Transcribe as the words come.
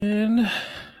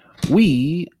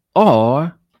We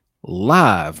are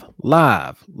live.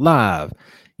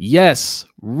 Yes,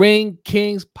 Ring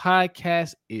Kings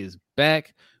podcast is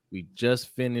back. We just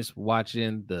finished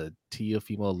watching the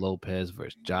Teofimo Lopez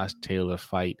versus Josh Taylor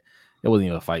fight. It wasn't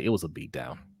even a fight; it was a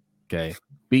beatdown. Okay,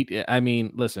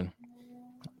 listen.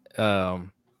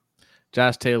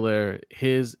 Josh Taylor,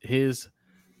 his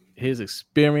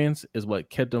experience is what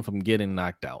kept him from getting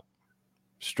knocked out.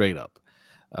 Straight up.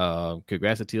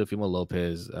 Congrats to Teofimo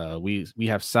Lopez. We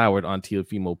have soured on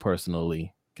Teofimo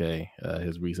personally. Okay,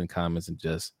 his recent comments and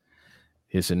just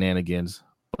his shenanigans.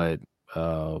 But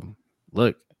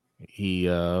look, he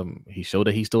showed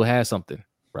that he still has something,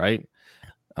 right?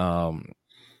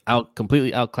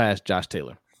 Completely outclassed Josh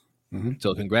Taylor. Mm-hmm.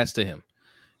 So congrats to him.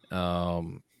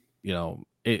 I'm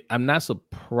not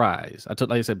surprised.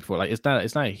 Like I said before, like it's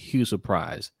not a huge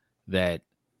surprise that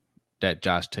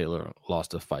Josh Taylor lost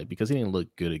the fight because he didn't look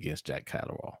good against Jack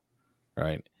Catterall,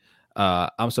 right?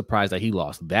 I'm surprised that he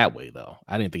lost that way, though.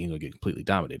 I didn't think he was going to get completely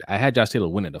dominated. I had Josh Taylor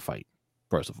winning the fight,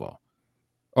 first of all.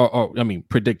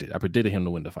 Predicted. I predicted him to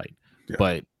win the fight.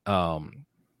 Yeah.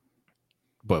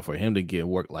 But for him to get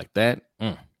worked like that,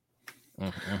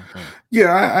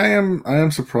 Yeah, I am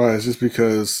surprised just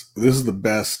because this is the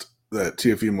best that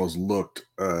Teofimo's looked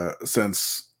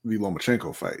since the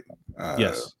Lomachenko fight.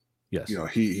 Yes.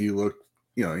 He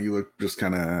looked just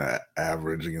kind of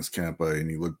average against Kempa, and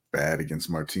he looked bad against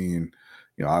Martin.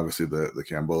 Obviously the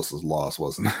Kambosos loss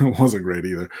wasn't great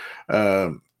either.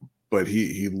 But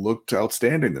he looked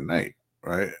outstanding tonight,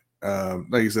 right?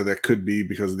 Like you said, that could be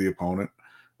because of the opponent.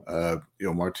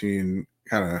 Martin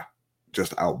kind of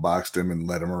just outboxed him and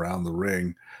led him around the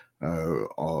ring for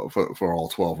all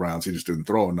 12 rounds. He just didn't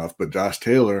throw enough. But Josh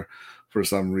Taylor, for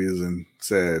some reason,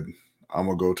 said, I'm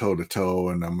gonna go toe to toe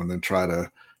and I'm gonna try to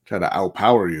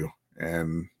outpower you.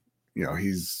 And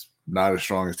he's not as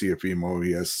strong as Teofimo.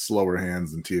 He has slower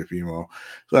hands than Teofimo.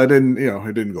 So it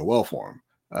didn't go well for him.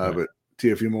 Right. But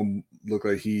Teofimo looked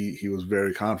like he was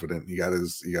very confident. He got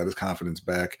his confidence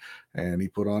back, and he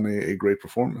put on a great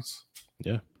performance.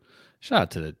 Yeah. Shout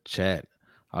out to the chat.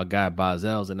 Our guy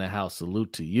Bazel's in the house.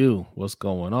 Salute to you. What's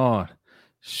going on?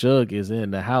 Suge is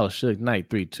in the house. Suge Knight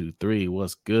 323.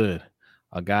 What's good?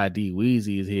 Our guy D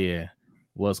Weezy is here.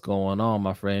 What's going on,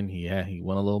 my friend? He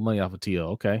won a little money off of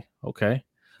Tio. Okay.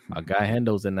 Our guy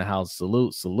Hendo's in the house.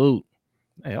 Salute.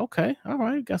 Hey, okay. All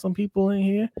right. Got some people in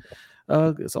here.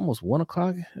 It's almost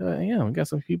 1:00 a.m. We got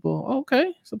some people.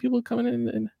 Okay. Some people coming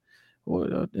in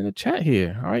the chat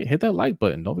here. All right. Hit that like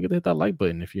button. Don't forget to hit that like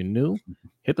button. If you're new,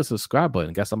 hit the subscribe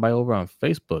button. Got somebody over on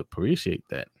Facebook. Appreciate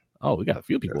that. Oh, we got a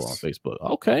few people on Facebook.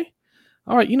 Okay.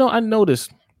 All right. I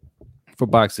noticed for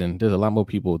boxing, there's a lot more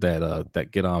people that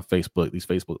get on Facebook, these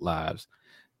Facebook lives,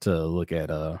 to look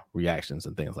at reactions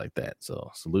and things like that.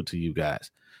 So salute to you guys.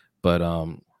 But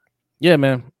yeah,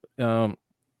 man.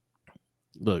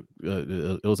 Look,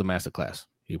 it was a masterclass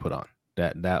he put on.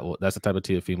 That's the type of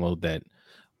Teofimo that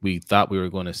we thought we were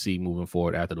going to see moving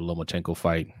forward after the Lomachenko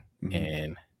fight,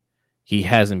 and he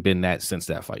hasn't been that since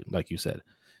that fight. Like you said,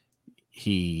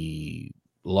 he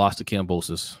lost to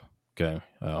Kambosos. Okay,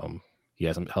 he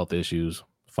had some health issues.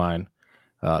 Fine,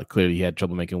 clearly he had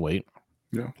trouble making weight.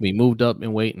 Yeah, he moved up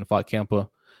in weight and fought Kempa.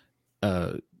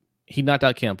 He knocked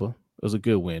out Kempa. It was a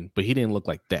good win, but he didn't look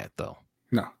like that though.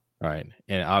 No. All right.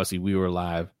 And obviously we were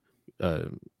live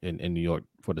in New York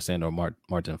for the Sandor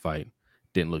Martin fight.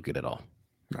 Didn't look good at all.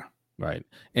 No. Right.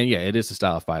 And yeah, it is a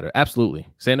style fighter. Absolutely.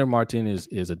 Sandor Martin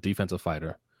is a defensive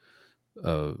fighter,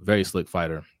 a very slick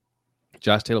fighter.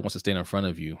 Josh Taylor wants to stand in front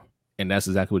of you. And that's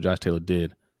exactly what Josh Taylor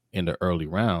did in the early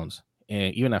rounds.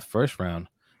 And even that first round,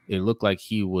 it looked like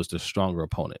he was the stronger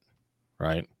opponent.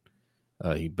 Right.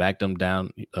 He backed him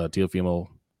down, Teofimo,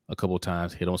 a couple of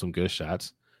times, hit on some good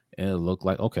shots. And it looked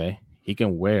like, okay, he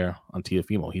can wear on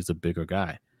Teofimo. He's a bigger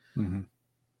guy. Mm-hmm.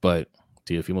 But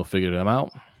Teofimo figured him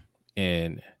out.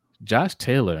 And Josh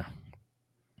Taylor,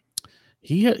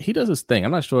 he does his thing.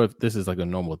 I'm not sure if this is like a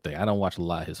normal thing. I don't watch a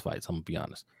lot of his fights, I'm going to be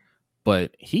honest.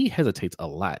 But he hesitates a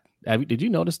lot. Did you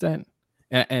notice that?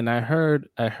 And I heard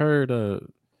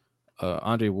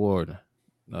Andre Ward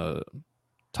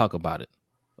talk about it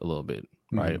a little bit,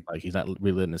 right? Mm-hmm. Like he's not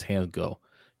really letting his hands go.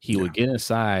 He would get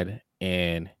inside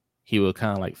and he would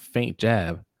kind of like feint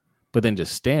jab, but then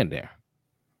just stand there,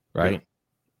 right?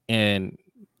 Yeah. And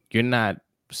you're not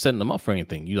setting them up for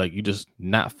anything. You're just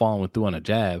not following through on a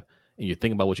jab, and you're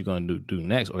thinking about what you're going to do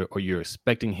next, or you're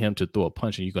expecting him to throw a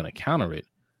punch and you're going to counter it.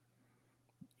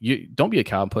 You don't be a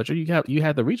cow puncher. You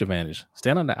have the reach advantage.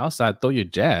 Stand on the outside, throw your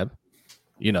jab,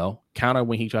 counter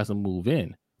when he tries to move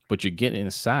in, but you're getting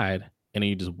inside and then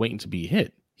you're just waiting to be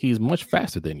hit. He's much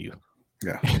faster than you.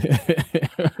 Yeah.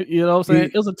 You know what I'm saying? He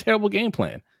It was a terrible game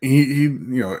plan. he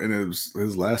in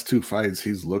his last two fights,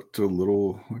 he's looked a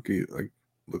little look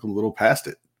a little past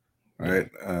it, Yeah. right?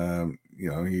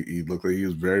 He looked like he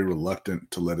was very reluctant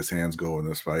to let his hands go in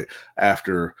this fight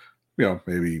after,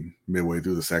 maybe midway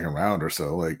through the second round or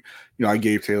so. I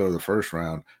gave Taylor the first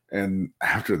round, and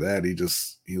after that, he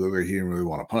looked like he didn't really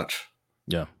want to punch.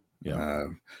 Yeah. Yeah.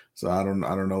 So I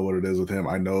don't know what it is with him.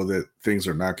 I know that things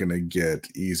are not going to get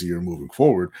easier moving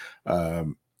forward.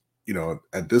 Um,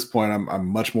 at this point, I'm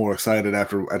much more excited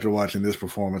after watching this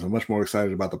performance. I'm much more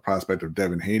excited about the prospect of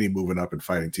Devin Haney moving up and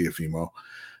fighting Teofimo.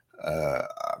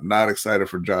 I'm not excited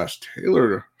for Josh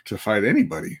Taylor to fight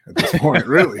anybody at this point,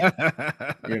 really. It's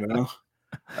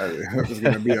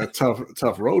going to be a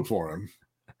tough road for him.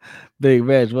 Big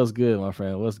Reg, what's good, my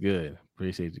friend? What's good?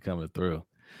 Appreciate you coming through.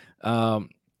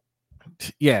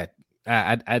 Yeah,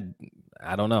 I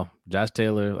don't know. Josh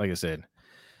Taylor, like I said,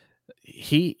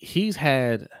 he's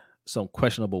had some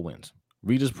questionable wins.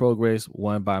 Regis Progress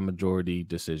won by majority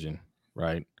decision,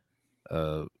 right?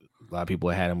 A lot of people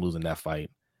had him losing that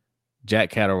fight. Jack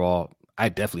Catterall, I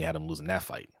definitely had him losing that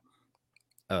fight.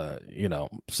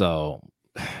 So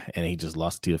and he just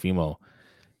lost to Teofimo.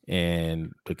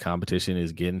 And the competition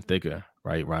is getting thicker,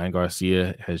 right? Ryan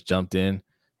Garcia has jumped in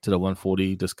to the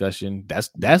 140 discussion. That's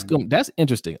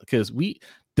interesting because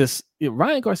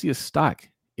Ryan Garcia's stock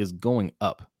is going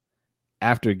up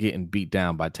after getting beat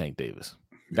down by Tank Davis.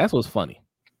 That's what's funny.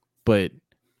 But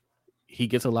he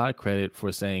gets a lot of credit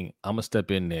for saying, I'm gonna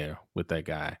step in there with that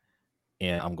guy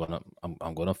and I'm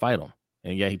gonna fight him.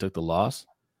 And yeah, he took the loss,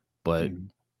 but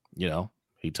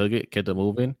he took it, kept it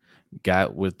moving,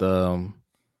 got with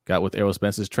Errol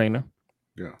Spence's trainer,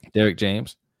 Derek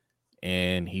James,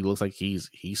 and he looks like he's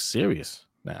serious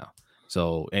now.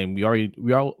 So, and we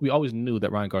always knew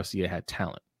that Ryan Garcia had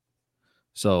talent.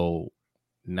 So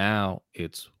now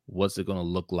it's what's it going to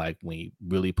look like when he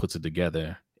really puts it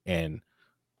together, and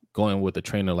going with a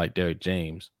trainer like Derek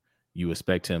James, you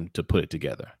expect him to put it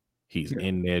together. He's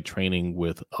in there training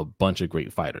with a bunch of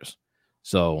great fighters.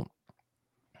 So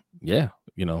yeah,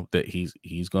 that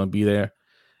he's going to be there.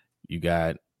 You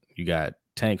got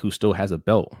Tank, who still has a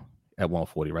belt at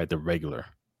 140, right? The regular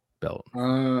belt.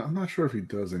 I'm not sure if he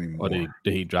does anymore. Or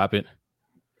did he drop it?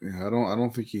 Yeah, I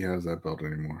don't think he has that belt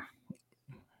anymore.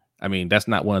 I mean, that's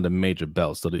not one of the major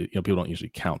belts, so people don't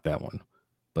usually count that one.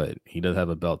 But he does have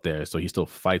a belt there, so he still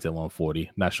fights at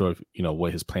 140. Not sure if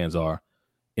what his plans are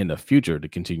in the future to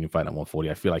continue fighting at 140.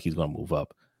 I feel like he's going to move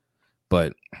up,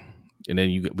 but and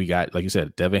then we got, like you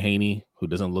said, Devin Haney, who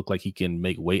doesn't look like he can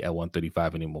make weight at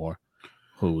 135 anymore,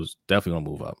 who's definitely going to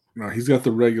move up. No, he's got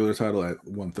the regular title at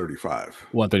 135.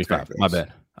 135. My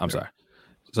bad. I'm sorry.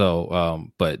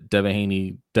 So, but Devin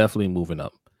Haney definitely moving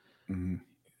up. Mm-hmm.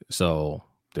 So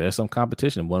there's some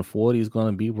competition. 140 is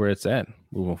going to be where it's at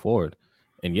moving forward.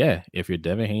 And yeah, if you're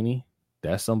Devin Haney,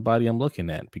 that's somebody I'm looking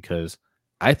at, because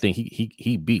I think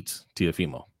he beats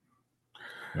Teofimo.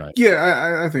 Right.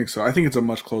 Yeah, I think so. I think it's a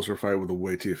much closer fight with the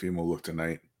way Teofimo looked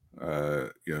tonight.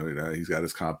 He's got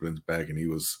his confidence back, and he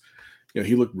was,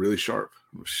 he looked really sharp.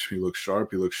 He looked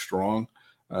sharp. He looked strong.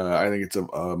 I think it's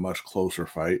a much closer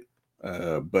fight.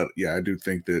 But yeah, I do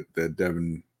think that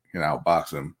Devin can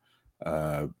outbox him.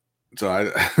 So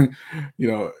I,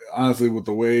 honestly, with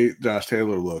the way Josh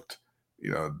Taylor looked,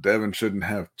 Devin shouldn't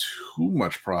have too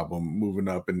much problem moving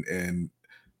up and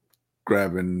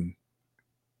grabbing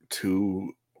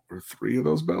 2 or 3 of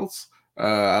those belts.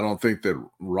 I don't think that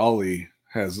Raleigh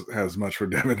has much for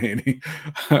Devin Haney.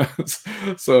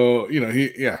 So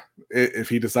if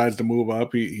he decides to move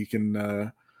up, he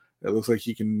can. It looks like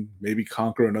he can maybe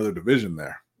conquer another division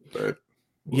there. But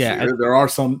we'll see. There are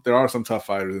some tough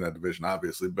fighters in that division,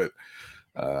 obviously, but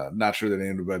not sure that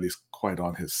anybody's quite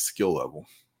on his skill level.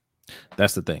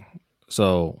 That's the thing.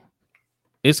 So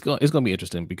it's gonna be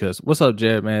interesting, because what's up,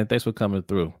 Jed, man? Thanks for coming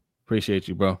through. Appreciate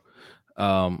you, bro.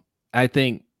 I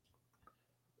think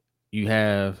you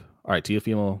have, all right,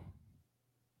 Teofimo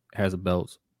has a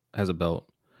belt.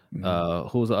 Mm-hmm.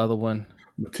 Who's the other one?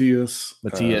 Matthias,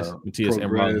 Progress,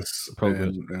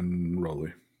 and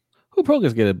Raleigh. Who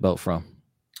Progress get a belt from?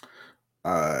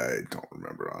 I don't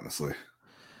remember, honestly.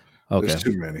 Okay. There's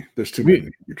too many. To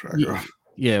keep track of.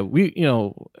 Yeah, we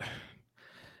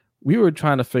were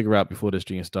trying to figure out before the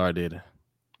stream started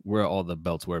where all the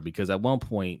belts were, because at one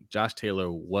point Josh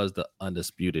Taylor was the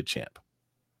undisputed champ,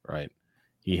 right?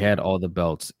 He had all the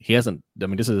belts. He hasn't. I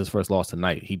mean, this is his first loss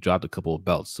tonight. He dropped a couple of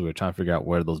belts, so we're trying to figure out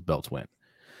where those belts went.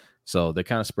 So they're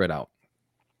kind of spread out.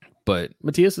 But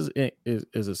Matthias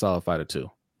is a solid fighter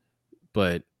too.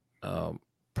 But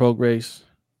Progress,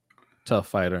 tough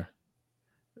fighter.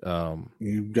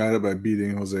 You got it by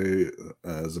beating Jose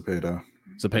Zepeda.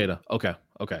 Cepeda. Okay.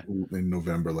 in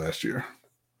November last year.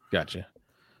 Gotcha.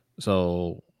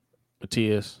 So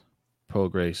Matias,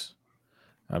 Prograis.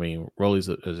 I mean, Rolly's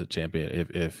is a champion.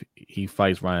 If he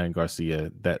fights Ryan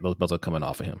Garcia, that those belts are coming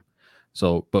off of him.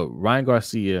 So, but Ryan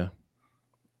Garcia,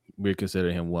 we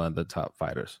consider him one of the top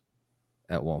fighters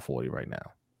at 140 right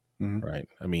now. Mm-hmm. Right.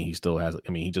 I mean, he still has.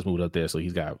 I mean, he just moved up there, so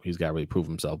he's got to really prove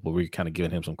himself. But we're kind of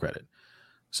giving him some credit.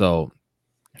 So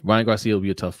Ryan Garcia will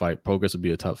be a tough fight. Progress will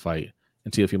be a tough fight,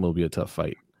 and Teofimo will be a tough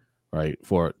fight, right,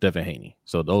 for Devin Haney.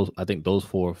 So I think those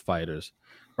 4 fighters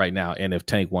right now. And if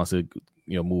Tank wants to,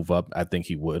 move up, I think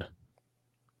he would.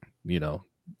 It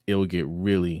will get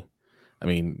really. I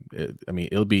mean,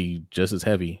 it'll be just as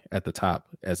heavy at the top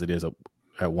as it is at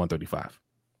 135.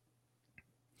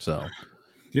 So,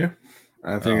 yeah,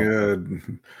 I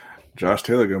think Josh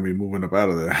Taylor gonna be moving up out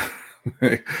of there.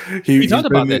 he talked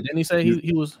about that, didn't he? Say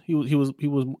he was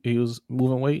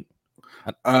moving weight.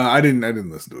 I didn't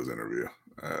listen to his interview.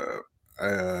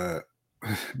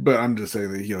 But I'm just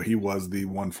saying that he was the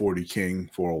 140 king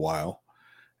for a while,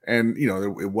 and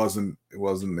it wasn't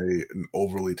an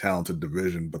overly talented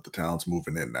division, but the talent's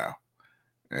moving in now,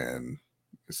 and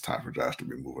it's time for Josh to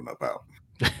be moving up out.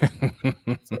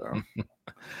 So.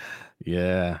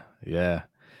 Yeah.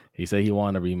 He said he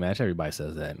wanted a rematch. Everybody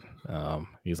says that.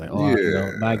 He's like,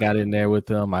 I got in there with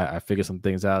him. I figured some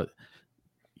things out.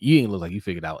 You didn't look like you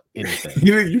figured out anything.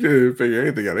 You didn't figure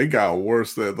anything out. It got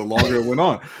worse the longer it went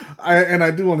on. I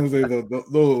do want to say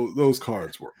those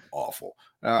cards were awful.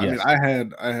 Yes. I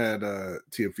mean, I had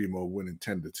Teofimo winning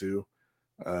 10-2,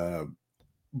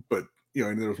 but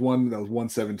and there was one that was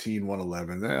 117,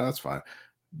 111. Yeah, that's fine.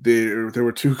 There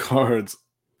were 2 cards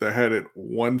that had it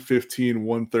 115,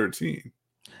 113.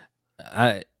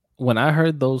 When I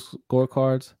heard those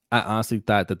scorecards, I honestly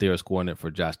thought that they were scoring it for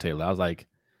Josh Taylor. I was like,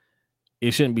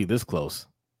 it shouldn't be this close.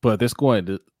 But they're scoring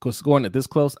it this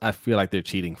close. I feel like they're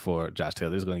cheating for Josh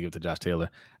Taylor. They're just going to give it to Josh Taylor.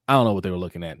 I don't know what they were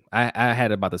looking at. I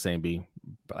had it about the same be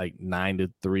like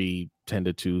 9-3,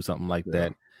 10-2, something like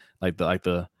that. Like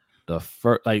the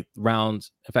first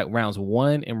rounds. In fact, rounds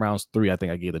 1 and rounds 3, I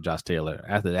think I gave to Josh Taylor.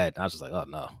 After that, I was just like, oh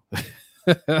no.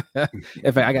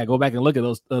 In fact, I gotta go back and look at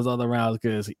those other rounds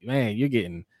because man, you're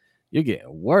getting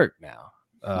work now.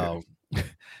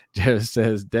 Jared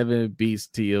says Devin beats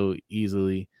Teo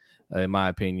easily. In my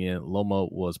opinion, Loma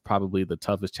was probably the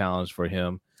toughest challenge for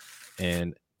him,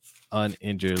 and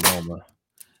uninjured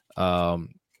Loma.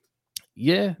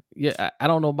 Yeah. I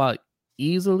don't know about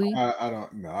easily. I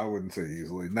don't know. I wouldn't say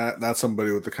easily. Not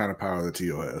somebody with the kind of power that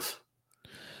Teo has.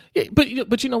 Yeah, but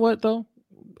you know what though?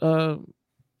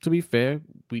 To be fair,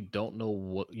 we don't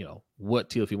know what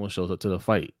Teofimo shows up to the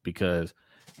fight because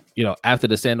after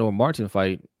the Sandor Martin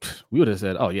fight, we would have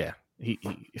said, oh yeah, he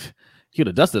would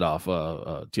have dusted off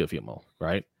Teofimo,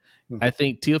 right? Mm-hmm. I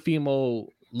think Teofimo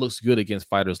looks good against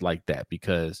fighters like that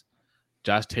because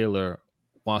Josh Taylor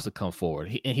wants to come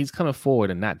forward, and he's coming forward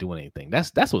and not doing anything.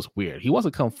 That's what's weird. He wants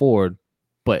to come forward,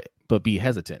 but be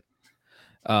hesitant.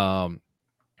 And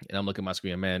I'm looking at my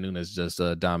screen. Amanda Nunes just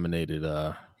dominated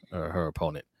her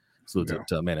opponent. Salute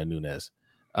to Amanda Nunes.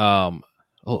 I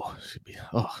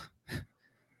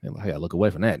gotta look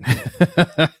away from that.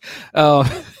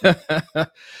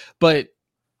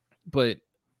 But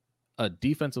a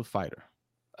defensive fighter,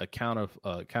 a counter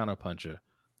puncher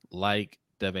like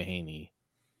Devin Haney,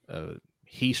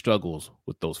 he struggles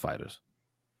with those fighters,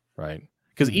 right?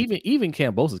 Because even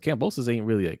Kambosos ain't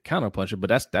really a counter puncher, but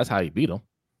that's how he beat him,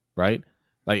 right?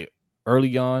 Like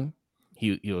early on,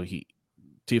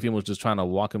 Teofimo was just trying to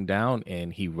walk him down,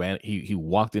 and he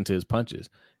walked into his punches.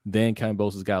 Then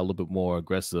Kambosos got a little bit more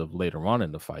aggressive later on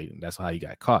in the fight, and that's how he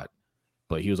got caught.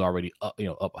 But he was already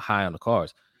up high on the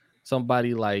cards.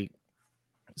 Somebody like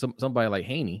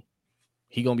Haney,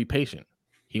 he gonna be patient.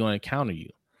 He gonna counter you.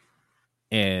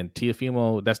 And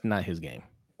Teofimo, that's not his game.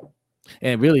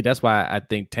 And really, that's why I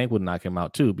think Tank would knock him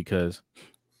out too, because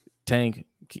Tank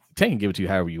can give it to you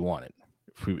however you want it.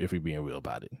 If we're being real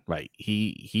about it, right?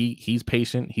 He's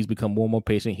patient. He's become more and more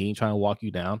patient. He ain't trying to walk you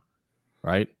down,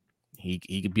 right? He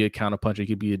could be a counter puncher. He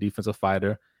could be a defensive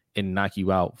fighter and knock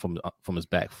you out from his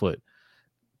back foot.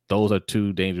 Those are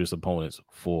 2 dangerous opponents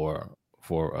for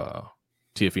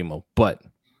Teofimo. But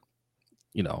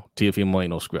Teofimo ain't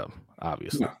no scrub,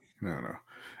 obviously. No.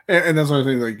 And that's what I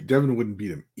think. Like Devin wouldn't beat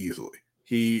him easily.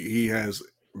 He has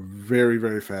very,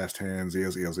 very fast hands. He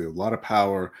has a lot of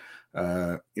power.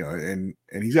 And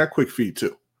he's got quick feet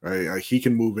too, right? Like he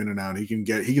can move in and out. He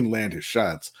can land his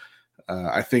shots.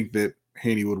 I think that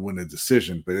Haney would win a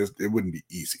decision, but it wouldn't be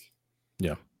easy.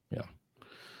 Yeah.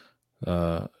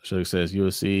 Sugar says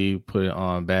UFC put it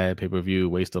on bad pay-per-view,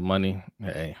 waste of money.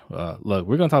 Hey, look,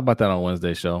 we're gonna talk about that on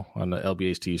Wednesday show on the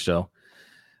LBHT show.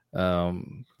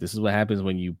 This is what happens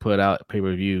when you put out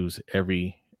pay-per-views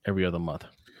every other month.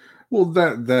 Well,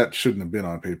 that shouldn't have been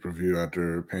on pay-per-view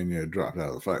after Pena dropped out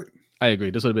of the fight. I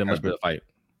agree. This would have been a much better fight.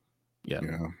 Yeah,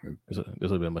 this would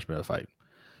have been a much better fight.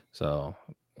 So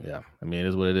yeah, I mean, it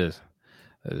is what it is.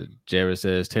 Jared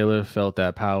says Taylor felt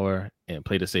that power and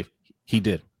played it safe. He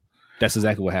did. That's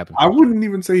exactly what happened. I wouldn't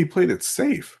even say he played it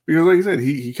safe because, like you said,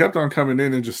 he kept on coming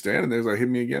in and just standing there. He's like, "Hit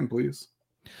me again, please."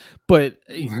 But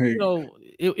you know,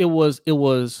 it was.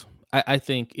 I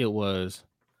think it was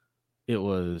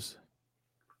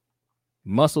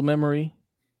muscle memory,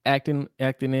 acting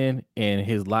in, and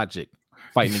his logic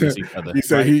fighting against each other. He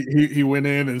said he went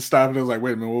in and stopped and was like,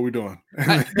 "Wait a minute, what are we doing?"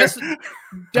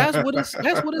 That's what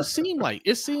it seemed like.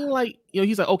 It seemed like, you know,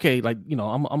 he's like, okay, like, you know,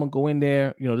 I'm gonna go in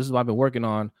there, you know, this is what I've been working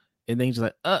on, and then he's just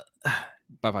like, but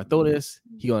if I throw this,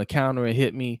 he gonna counter and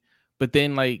hit me. But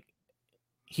then, like,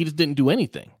 he just didn't do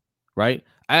anything, right?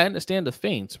 I understand the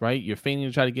feints, right? You're feinting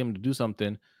to try to get him to do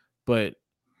something, but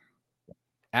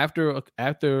after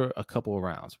a couple of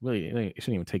rounds, really, it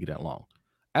shouldn't even take you that long.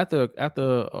 After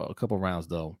a couple of rounds,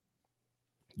 though,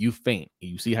 you feint,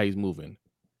 you see how he's moving.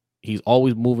 He's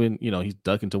always moving, you know, he's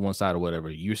ducking to one side or whatever.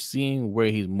 You're seeing where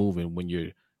he's moving when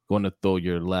you're going to throw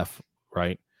your left,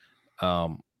 right?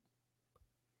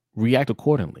 React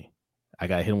accordingly. I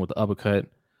got to hit him with the uppercut.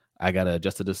 I got to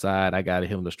adjust to the side. I got to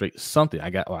hit him the straight something.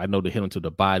 I know to hit him to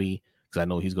the body because I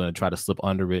know he's going to try to slip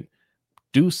under it.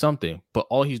 Do something. But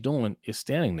all he's doing is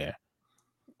standing there.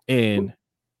 And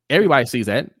everybody sees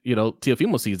that. You know,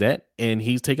 Teofimo sees that, and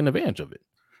he's taking advantage of it.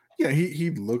 Yeah, he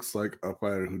looks like a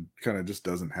fighter who kind of just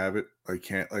doesn't have it. Like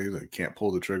can't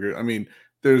pull the trigger. I mean,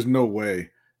 there's no way.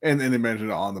 And they mentioned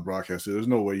it on the broadcast. There's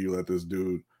no way you let this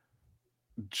dude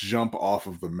jump off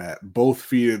of the mat, both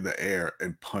feet in the air,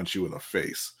 and punch you in the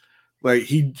face. Like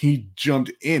he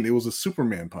jumped in. It was a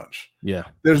Superman punch. Yeah.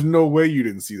 There's no way you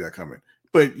didn't see that coming.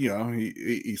 But you know,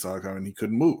 he saw it coming. He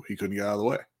couldn't move. He couldn't get out of the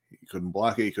way. He couldn't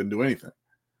block it. He couldn't do anything.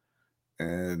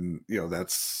 And you know,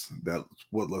 that's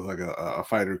what looked like a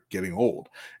fighter getting old.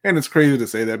 And it's crazy to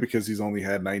say that because he's only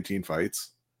had 19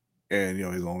 fights, and you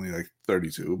know he's only like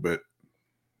 32, but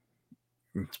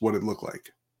it's what it looked like.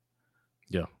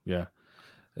 Yeah.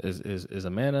 Is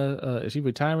Amanda? Is she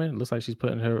retiring? It looks like she's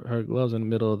putting her gloves in the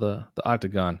middle of the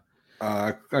octagon.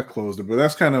 I closed it, but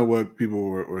that's kind of what people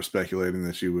were speculating,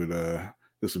 that she would.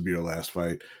 This would be her last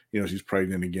fight. You know, she's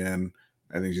pregnant again.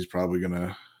 I think she's probably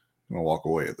gonna walk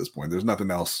away at this point. There's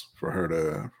nothing else for her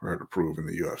to prove in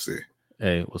the UFC.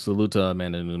 Hey, well, salute to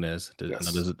Amanda Nunes. Yes.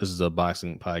 I know this is a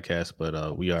boxing podcast,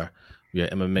 but we are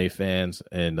MMA fans,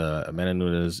 and Amanda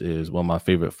Nunes is one of my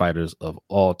favorite fighters of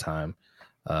all time.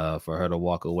 For her to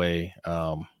walk away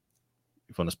from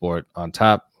the sport on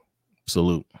top,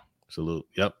 salute.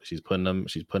 Yep, she's putting them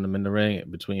in the ring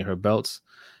between her belts,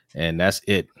 and that's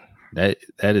it. That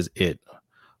is it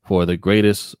for the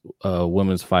greatest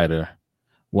women's fighter,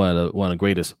 one of the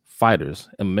greatest fighters,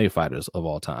 MMA fighters of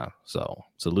all time. So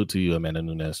salute to you, Amanda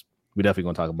Nunes. We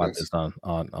definitely gonna talk about this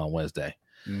on Wednesday.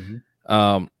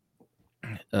 Mm-hmm.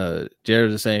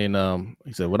 Jared is saying,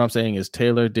 he said, what I'm saying is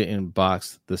Taylor didn't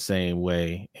box the same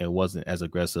way and wasn't as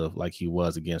aggressive like he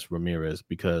was against Ramirez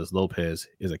because Lopez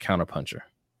is a counterpuncher.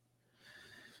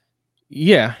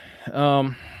 Yeah.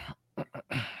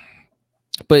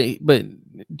 But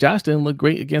Josh didn't look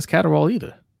great against Catterall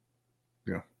either.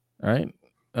 Yeah. All right.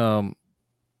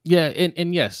 Yeah,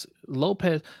 and yes,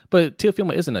 Lopez, but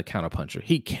Teofimo isn't a counterpuncher.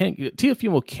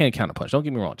 Teofimo can counterpunch. Don't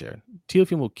get me wrong, Jared.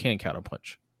 Teofimo can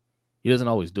counterpunch. He doesn't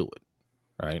always do it,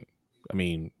 right? I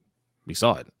mean, we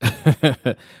saw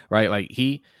it, right? Like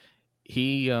he,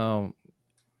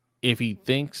 if he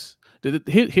thinks,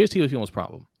 here's Teofimo's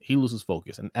problem. He loses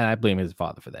focus, and I blame his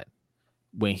father for that.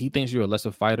 When he thinks you're a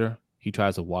lesser fighter, he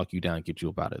tries to walk you down and get you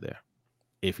up out of there.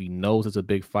 If he knows it's a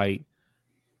big fight,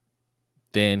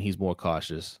 then he's more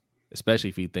cautious, especially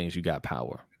if he thinks you got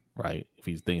power, right? If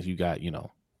he thinks you got, you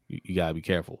gotta be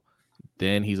careful.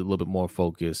 Then he's a little bit more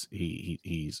focused.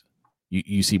 He's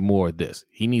you see more of this.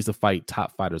 He needs to fight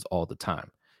top fighters all the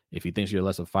time. If he thinks you're a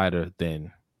lesser fighter,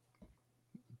 then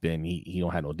he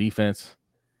don't have no defense.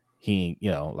 He,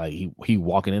 like he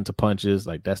walking into punches.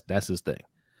 Like that's his thing.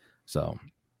 So,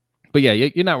 but yeah,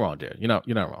 you're not wrong there. You're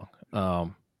not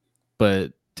wrong.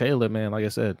 But Taylor, man, like I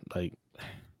said, like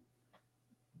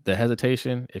the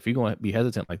hesitation, if you're going to be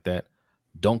hesitant like that,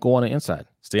 don't go on the inside.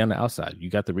 Stay on the outside. You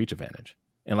got the reach advantage.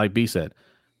 And like B said,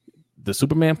 the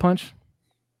Superman punch,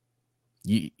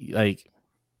 that's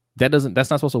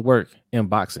not supposed to work in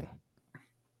boxing.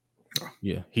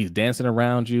 Yeah, he's dancing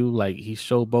around you like he's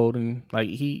showboating. Like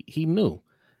he knew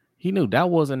that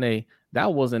wasn't a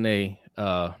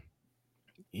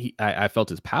I felt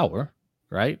his power,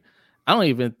 right? I don't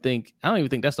even think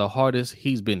that's the hardest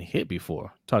he's been hit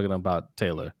before. Talking about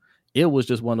Taylor, it was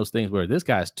just one of those things where this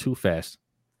guy's too fast,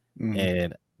 Mm-hmm.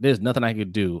 and there's nothing I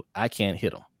could do. I can't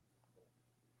hit him.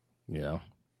 You know,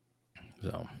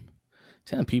 so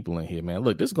 10 people in here, man.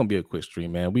 Look, this is gonna be a quick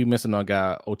stream, man. We missing our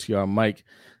guy OTR Mike.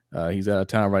 He's out of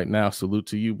town right now. Salute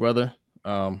to you, brother.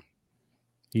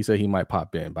 He said he might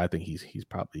pop in, but I think he's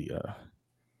probably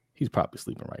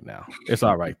sleeping right now. It's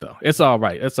all right though. It's all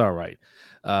right. It's all right.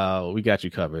 We got you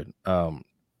covered.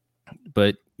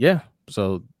 But yeah.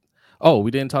 So, we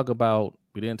didn't talk about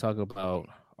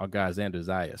our guy Xander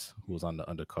Zayas, who was on the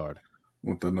undercard.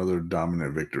 With another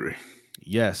dominant victory.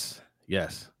 Yes,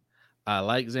 yes. I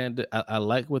like Xander. I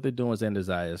like what they're doing with Xander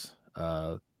Zayas.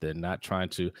 They're not trying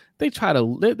to. They try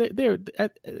to.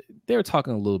 They're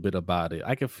talking a little bit about it.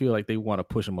 I can feel like they want to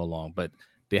push him along, but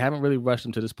they haven't really rushed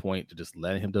him to this point. To just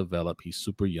letting him develop. He's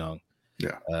super young.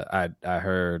 Yeah. I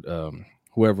heard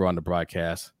whoever on the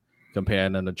broadcast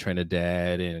comparing them to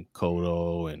Trinidad and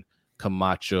Cotto and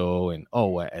Camacho and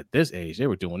at this age they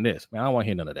were doing this. Man, I don't want to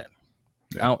hear none of that.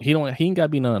 Yeah. He ain't got to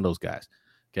be none of those guys.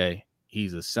 Okay,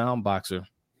 he's a sound boxer.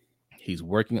 He's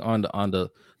working on the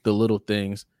little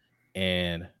things,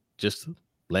 and just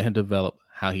let him develop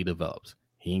how he develops.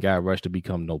 He ain't got to rush to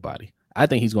become nobody. I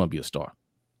think he's going to be a star.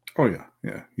 Oh yeah,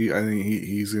 yeah. I think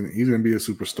he's gonna be a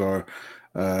superstar,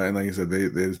 and like you said, they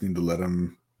just need to let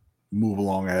him move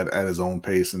along at his own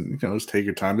pace, and just take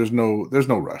your time. There's no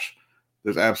rush.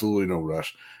 There's absolutely no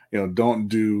rush. Don't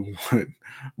do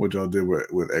what y'all did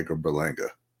with Edgar Berlanga,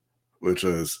 which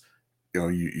was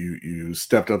you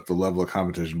stepped up the level of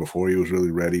competition before he was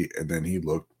really ready, and then he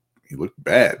looked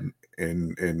bad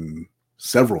in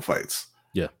several fights.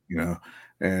 Yeah.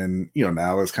 And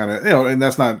now it's kind of and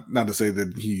that's not to say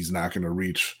that he's not going to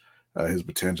reach his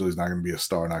potential. He's not going to be a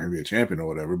star, not going to be a champion or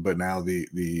whatever. But now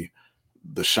the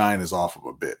shine is off of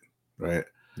a bit, right?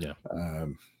 Yeah.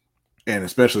 And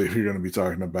especially if you're going to be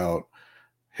talking about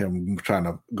him trying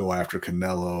to go after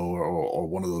Canelo or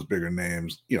one of those bigger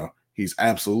names, he's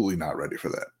absolutely not ready for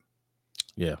that.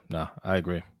 Yeah, no, I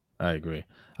agree. A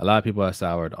lot of people are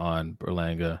soured on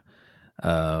Berlanga.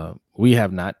 We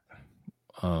have not.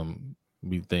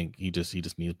 We think he just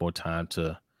needs more time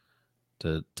to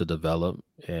develop.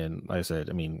 And like I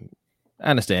said, I mean, I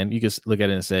understand. You can look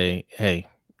at it and say, hey,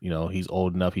 he's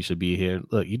old enough. He should be here.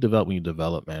 Look, you develop when you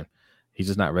develop, man. He's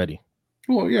just not ready.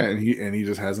 Well, yeah, and he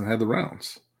just hasn't had the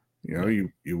rounds.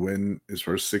 You win his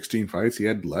first 16 fights, he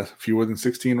had fewer than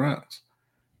 16 rounds,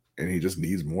 and he just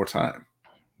needs more time.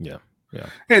 Yeah.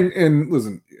 And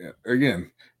listen,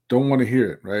 again, don't want to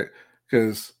hear it, right?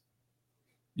 Because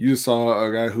you just saw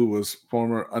a guy who was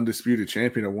former undisputed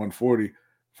champion at 140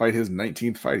 fight his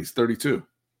 19th fight. He's 32.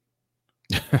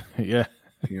 Yeah.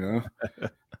 Yeah.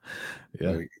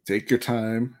 Like, take your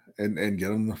time and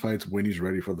get him the fights when he's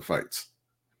ready for the fights.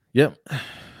 Yep.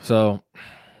 So,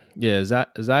 yeah,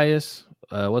 Zayas,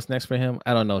 what's next for him?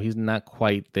 I don't know. He's not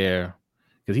quite there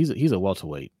because he's a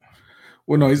welterweight.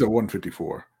 Well, no, he's at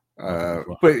 154.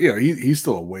 But he's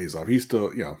still a ways off. He's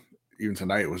still, even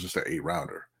tonight it was just an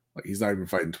 8-rounder. Like, he's not even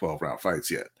fighting 12-round fights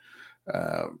yet.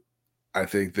 I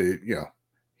think that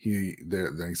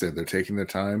like I said, they're taking their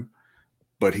time,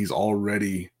 but he's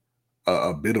already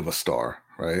a bit of a star,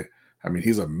 right? I mean,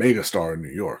 he's a mega star in New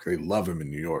York. They love him in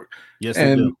New York. Yes,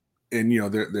 they do. And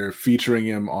they're featuring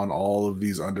him on all of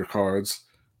these undercards,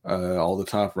 all the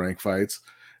top rank fights,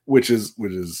 which is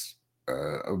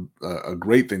a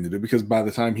great thing to do, because by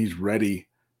the time he's ready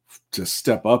to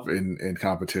step up in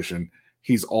competition,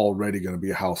 he's already going to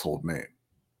be a household name.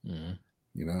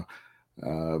 Mm-hmm.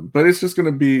 But it's just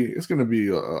going to be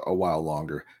a while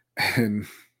longer, and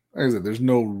like I said, there's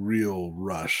no real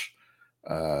rush,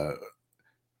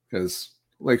 because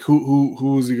like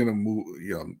who is he going to move?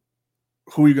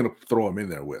 Who are you going to throw him in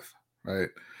there with, right?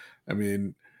 I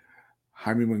mean,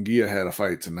 Jaime Munguia had a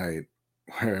fight tonight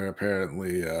where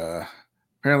apparently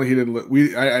he didn't look.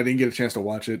 I didn't get a chance to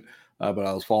watch it, but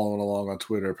I was following along on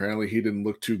Twitter. Apparently, he didn't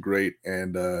look too great,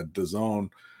 and DAZN,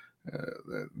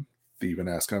 the thieving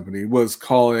ass company, was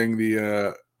calling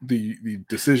the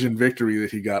decision victory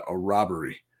that he got a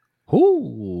robbery.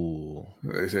 Ooh.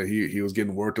 They said he was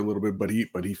getting worked a little bit, but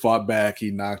he fought back.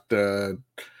 He knocked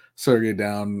Sergey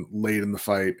down late in the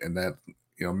fight, and that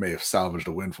may have salvaged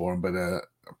a win for him. But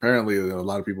apparently, a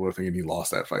lot of people are thinking he lost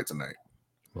that fight tonight.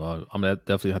 Well, I'm gonna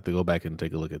definitely have to go back and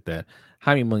take a look at that.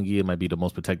 Jaime Munguia might be the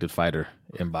most protected fighter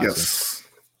in boxing.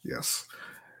 Yes,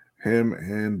 him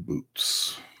and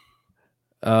Boots.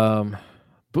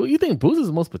 You think Boots is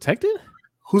the most protected?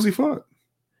 Who's he fought?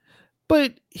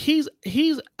 But he's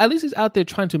at least he's out there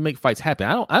trying to make fights happen.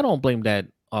 I don't blame that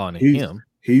on He's him.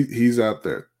 he's out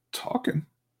there talking.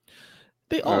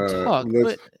 They all talk,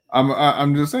 Let's. but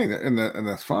I'm just saying that, and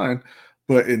that's fine.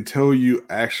 But until you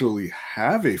actually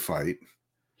have a fight,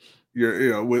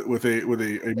 you're with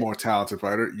a more talented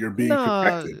fighter, you're being no,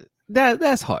 protected.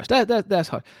 that's harsh. That's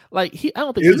harsh. Like I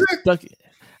don't think Is he's it? ducking.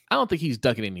 I don't think he's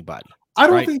ducking anybody. I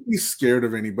don't Right? think he's scared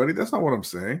of anybody. That's not what I'm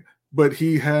saying. But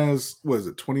he has, what is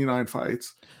it, 29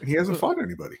 fights, and he hasn't Uh, fought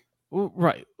anybody.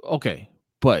 Right. Okay.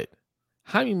 But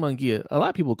Jaime Munguia, a lot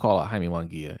of people call out Jaime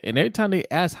Munguia, and every time they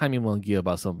ask Jaime Munguia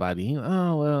about somebody,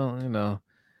 oh well,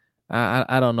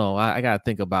 I don't know. I gotta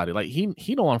think about it. Like he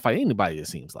don't want to fight anybody. It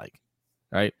seems like,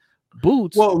 right?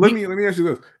 Boots. Well, let me ask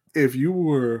you this: if you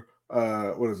were,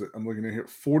 what is it? I'm looking at here,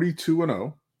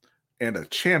 42-0, and a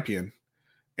champion,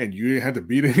 and you didn't have to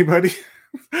beat anybody,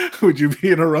 would you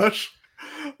be in a rush?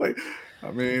 Like,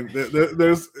 I mean, there's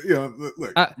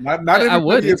look, not I everybody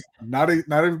wouldn't. is not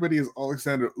everybody is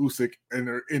Alexander Usyk, and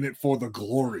they're in it for the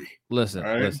glory. Listen,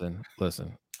 All right,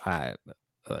 listen.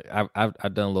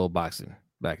 I've done a little boxing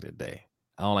back in the day.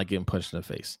 I don't like getting punched in the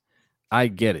face. I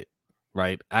get it,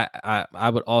 right? I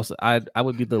would also I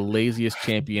would be the laziest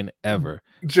champion ever.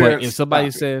 But Jared, if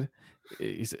somebody stop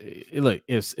it. said, look,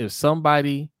 if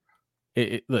somebody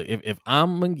look, if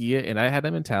I'm Mungia and I had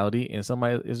that mentality, and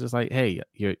somebody is just like, "Hey,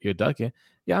 you're ducking,"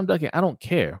 yeah, I'm ducking. I don't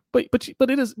care. But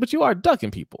you are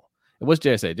ducking people. And what's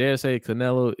Jared say? Jared say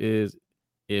Canelo is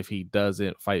if he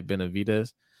doesn't fight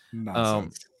Benavidez, um,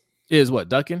 Nonsense. is what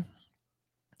ducking.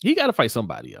 He got to fight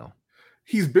somebody, yo.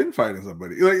 He's been fighting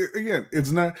somebody. Like, again, it's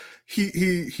not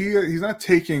he's not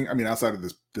taking. I mean, outside of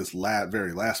this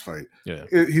very last fight, Yeah,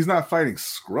 he's not fighting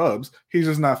scrubs. He's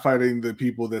just not fighting the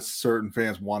people that certain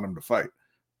fans want him to fight.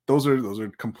 Those are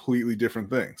completely different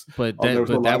things. but There that was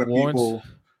a but lot that of warrants. people.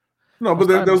 No, I'm but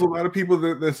there sorry, was man. a lot of people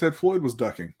that said Floyd was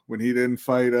ducking when he didn't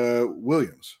fight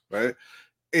Williams, right?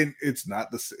 And it's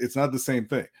not the same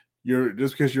thing. You're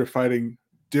just because you're fighting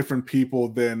different people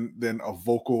than a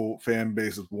vocal fan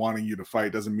base is wanting you to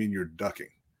fight doesn't mean you're ducking.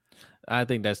 I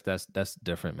think that's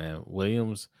different, man.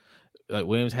 Williams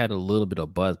had a little bit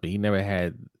of buzz, but he never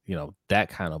had that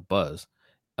kind of buzz.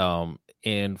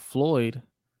 And Floyd,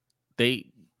 they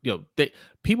they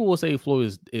people will say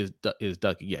Floyd is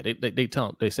ducking. Yeah,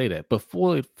 they say that, but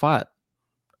Floyd fought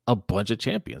a bunch of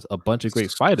champions, a bunch of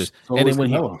great fighters, So and is then when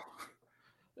he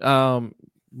Canelo.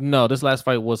 no, this last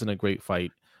fight wasn't a great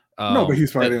fight. No, but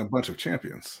he's That fighting a bunch of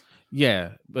champions.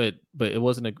 Yeah, but it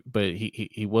wasn't a but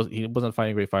he wasn't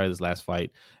fighting a great fighter this last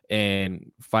fight,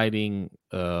 and fighting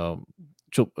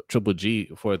Triple G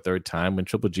for a third time when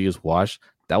Triple G is washed.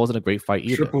 That wasn't a great fight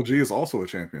either. Triple G is also a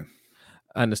champion.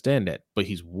 I understand that, but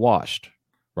he's washed,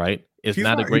 right? It's He's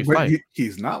not a not. great fight.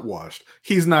 He's not washed.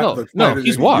 He's not the No, fighter he's that he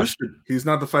used washed. to. He's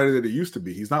not the fighter that he used to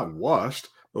be. He's not washed.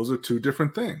 Those are two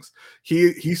different things.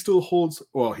 He still holds.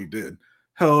 Well, he did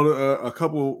held a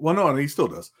couple. Well, no, he still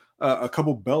does a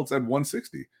couple belts at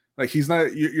 160. Like, he's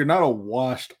not. You're not a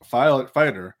washed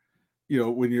fighter.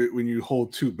 When you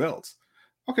hold two belts.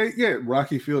 Okay, yeah,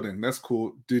 Rocky Fielding, that's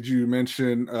cool. Did you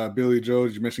mention Billy Joe?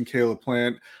 Did you mention Caleb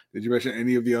Plant? Did you mention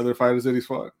any of the other fighters that he's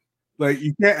fought? Like,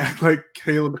 you can't act like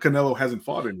Caleb Canelo hasn't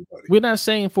fought anybody. We're not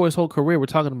saying for his whole career. We're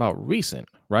talking about recent,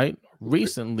 right?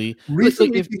 Recently,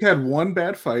 Recently, he had one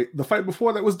bad fight. The fight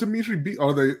before that was Dimitri B.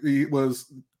 Or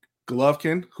was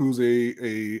Golovkin, who's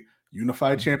a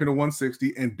unified champion of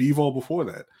 160, and Bivol before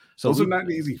that. so Those are not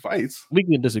easy fights. we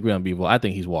can disagree on Bivol. I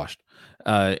think he's washed,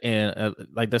 and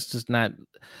like that's just not.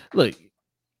 Look,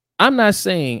 I'm not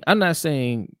saying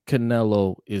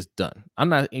Canelo is done. I'm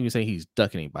not even saying he's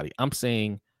ducking anybody. I'm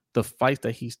saying the fights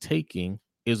that he's taking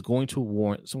is going to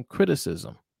warrant some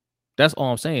criticism. That's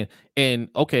all I'm saying. And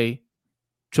okay,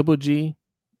 Triple G,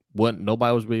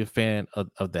 nobody was really a fan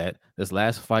of that. This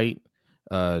last fight,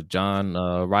 John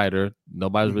Ryder,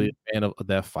 nobody was really a fan of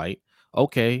that fight.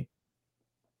 Okay,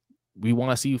 we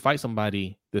want to see you fight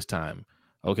somebody this time.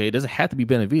 Okay, it doesn't have to be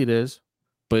Benavidez,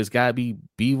 but it's got to be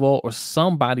Bivol or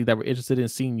somebody that we're interested in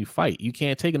seeing you fight. You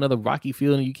can't take another Rocky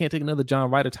Fielding. You can't take another John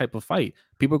Ryder type of fight.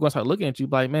 People are going to start looking at you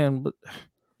like, man,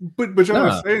 But John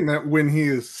is nah. saying that when he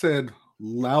has said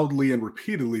loudly and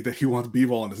repeatedly that he wants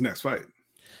Bivol in his next fight.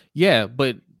 Yeah,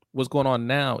 but what's going on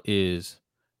now is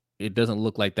it doesn't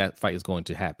look like that fight is going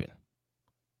to happen,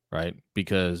 right?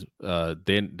 Because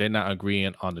they're not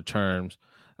agreeing on the terms.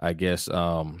 I guess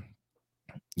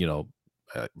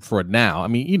for now. I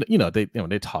mean,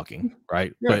 they're talking,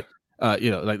 right? Yeah. But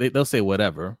like they'll say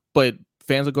whatever, but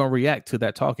fans are going to react to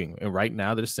that talking. And right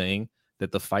now they're saying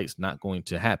that the fight's not going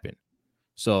to happen.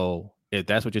 So If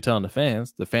that's what you're telling the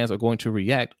fans are going to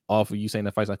react off of you saying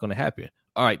the fight's not going to happen.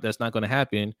 All right, that's not going to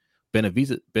happen.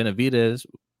 Benavidez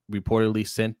reportedly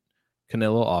sent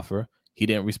Canelo an offer. He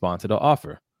didn't respond to the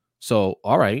offer. So,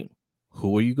 all right,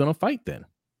 who are you going to fight then?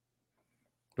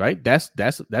 Right? That's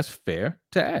fair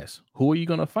to ask. Who are you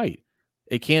going to fight?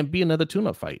 It can't be another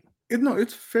tune-up fight.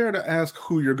 It's fair to ask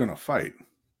who you're going to fight.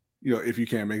 If you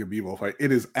can't make a Bivol fight,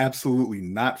 it is absolutely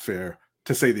not fair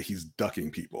to say that he's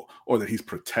ducking people or that he's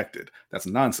protected. That's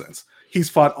nonsense. He's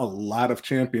fought a lot of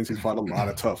champions. He's fought a lot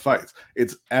of tough fights.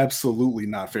 It's absolutely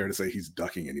not fair to say he's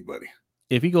ducking anybody.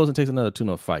 If he goes and takes another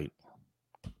tune-up fight,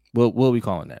 what are we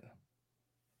calling that?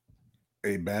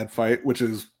 A bad fight, which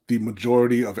is the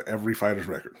majority of every fighter's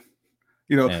record.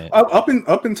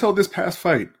 Up until this past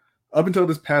fight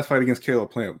against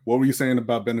Caleb Plant, what were you saying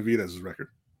about Benavidez's record?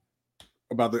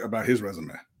 About his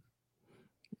resume?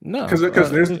 No,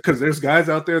 because there's guys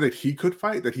out there that he could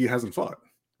fight that he hasn't fought,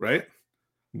 right?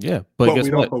 Yeah, but guess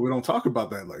what? But we don't talk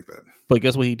about that like that. But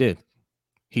guess what he did?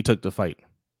 He took the fight.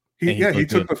 He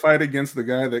took the fight against the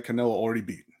guy that Canelo already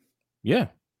beat. Yeah,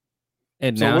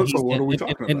 and so now what are we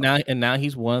talking about? And now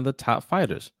he's one of the top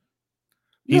fighters.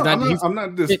 I'm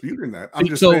not disputing that. I'm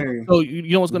just saying. So you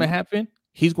know what's going to happen?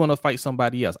 He's going to fight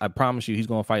somebody else. I promise you, he's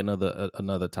going to fight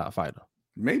another top fighter.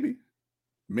 Maybe.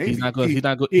 He's not going to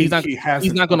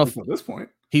this point.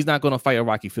 He's not going to fight a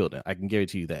Rocky Fielding. I can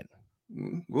guarantee you that.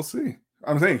 We'll see.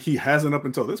 I'm saying he hasn't up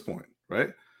until this point, right?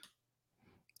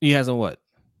 He hasn't what?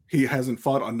 He hasn't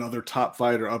fought another top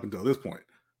fighter up until this point,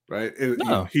 right?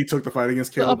 No. He took the fight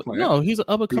against Caleb Plant. No, he's an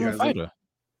up and coming fighter.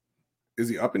 Is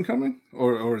he up and coming,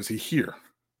 or is he here?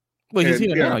 Well, he's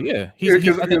here now. Yeah,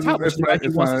 he's at the top.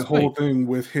 That's my whole thing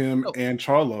with him and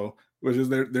Charlo, which is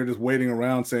they're just waiting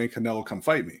around saying Canelo, come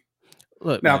fight me.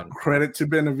 Look, now, man. Credit to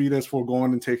Benavidez for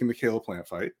going and taking the Caleb Plant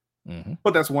fight,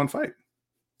 but that's one fight.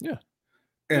 Yeah.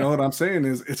 And what I'm saying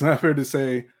is, it's not fair to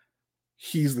say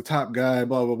he's the top guy,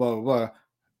 blah, blah, blah, blah, blah,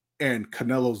 and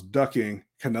Canelo's ducking,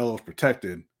 Canelo's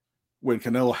protected, when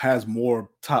Canelo has more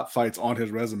top fights on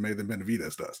his resume than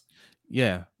Benavidez does.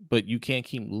 Yeah, but you can't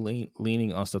keep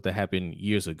leaning on stuff that happened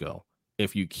years ago.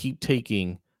 If you keep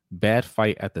taking bad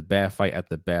fight after bad fight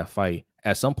after bad fight,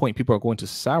 at some point people are going to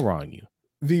sour on you.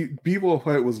 The Bivol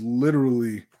fight was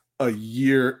literally a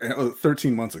year,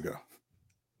 13 months ago.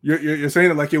 You're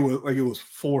saying it like it was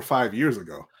 4 or 5 years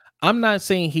ago. I'm not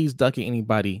saying he's ducking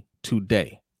anybody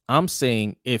today. I'm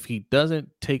saying if he doesn't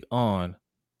take on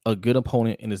a good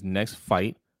opponent in his next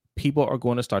fight, people are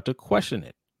going to start to question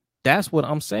it. That's what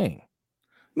I'm saying.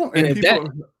 No, and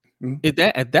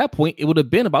at that point, it would have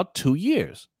been about 2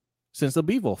 years since the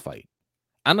Bivol fight.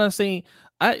 I'm not saying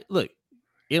it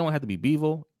don't have to be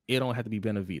Bivol, it don't have to be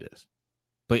Benavidez,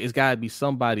 but it's got to be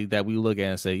somebody that we look at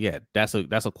and say, yeah, that's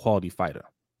a quality fighter.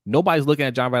 Nobody's looking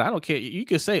at John Ryder. I don't care. You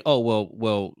could say, oh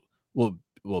well,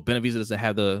 Benavidez doesn't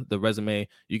have the resume.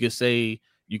 You could say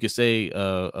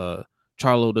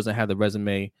Charlo doesn't have the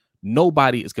resume.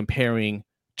 Nobody is comparing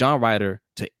John Ryder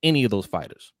to any of those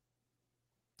fighters,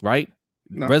 right?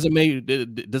 No. Resume,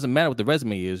 it doesn't matter what the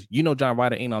resume is. John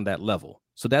Ryder ain't on that level.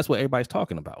 So that's what everybody's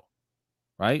talking about,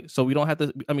 right? So we don't have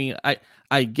to. I mean,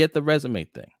 I get the resume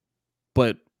thing,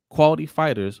 but quality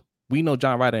fighters, we know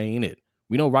John Ryder ain't it.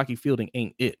 We know Rocky Fielding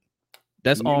ain't it.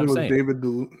 That's all I'm saying. David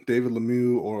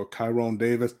Lemieux or Kyron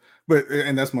Davis,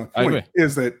 and that's my point,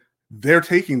 is that they're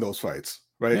taking those fights,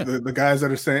 right? Yeah. The guys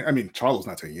that are saying, I mean, Charlo's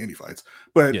not taking any fights,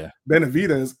 but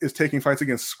Benavidez is taking fights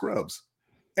against scrubs,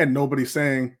 and nobody's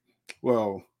saying,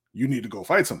 well, you need to go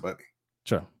fight somebody.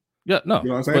 Sure. Yeah, no. You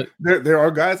know what I'm saying? There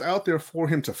are guys out there for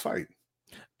him to fight,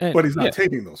 but he's not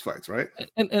taking those fights, right?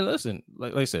 And listen,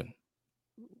 like I said,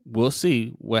 we'll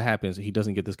see what happens if he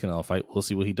doesn't get this Canelo fight. We'll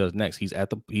see what he does next. He's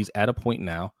at a point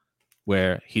now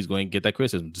where he's going to get that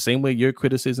criticism. The same way your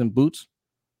criticism boots,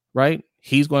 right?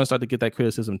 He's going to start to get that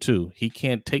criticism too. He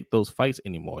can't take those fights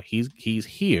anymore. He's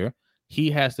here.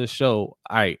 He has to show,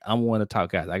 all right, I'm one of the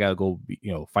top guys. I gotta go,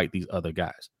 fight these other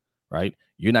guys, right?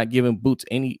 You're not giving Boots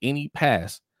any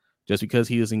pass just because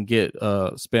he doesn't get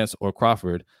Spence or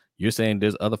Crawford. You're saying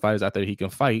there's other fighters out there he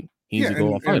can fight. He needs to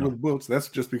go and fight and with Boots, that's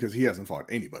just because he hasn't fought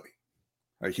anybody.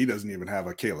 Like, he doesn't even have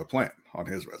a Caleb Plant on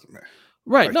his resume.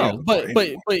 Right. No, but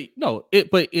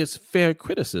it's fair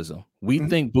criticism. We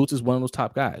think Boots is one of those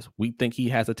top guys. We think he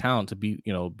has the talent to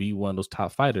be one of those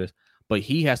top fighters, but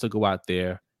he has to go out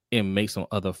there and make some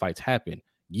other fights happen.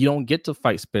 You don't get to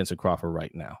fight Spencer Crawford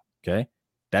right now. Okay.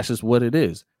 That's just what it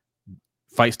is.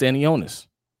 Fight Stanionis,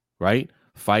 right?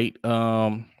 Fight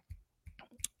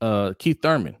Keith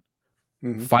Thurman.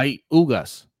 Fight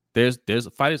Ugas. There's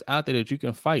fighters out there that you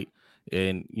can fight.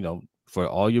 And for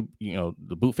all your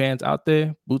the Boots fans out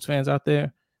there,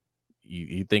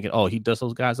 you thinking, oh, he does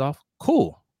those guys off?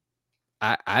 Cool.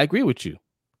 I agree with you.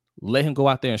 Let him go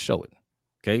out there and show it.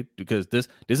 Okay, because this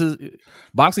is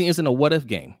boxing isn't a what if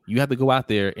game. You have to go out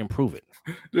there and prove it.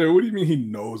 Dude, what do you mean he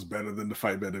knows better than to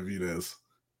fight Benavidez?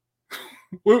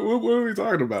 What are we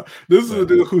talking about? This is a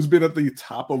dude who's been at the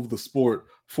top of the sport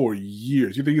for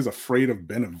years. You think he's afraid of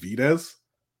Benavidez?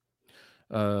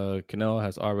 Canelo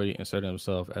has already inserted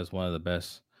himself as one of the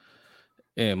best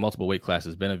in multiple weight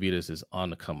classes. Benavidez is on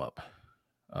the come up.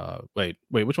 Wait,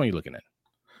 which one are you looking at?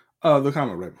 The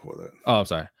comment right before that. Oh, I'm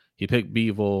sorry. He picked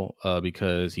Bivol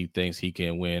because he thinks he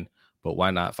can win, but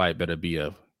why not fight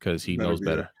Beterbiev? Because he knows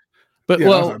better. But yeah,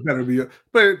 well,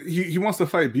 but he wants to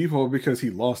fight Bivol because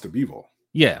he lost to Bivol.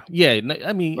 Yeah.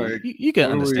 I mean, like, you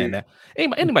can understand that.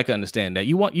 Anybody can understand that.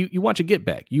 You want your get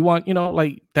back. You want,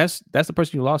 like that's the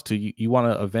person you lost to. You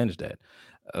want to avenge that.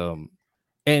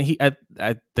 And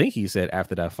I think he said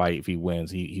after that fight, if he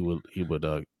wins, he would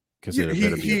consider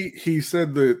Beterbiev. He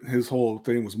said that his whole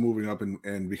thing was moving up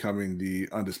and becoming the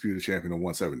undisputed champion of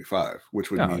 175,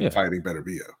 which would mean fighting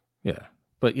Beterbiev. Yeah,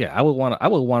 but yeah, I would want a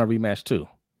rematch too.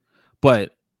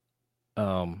 But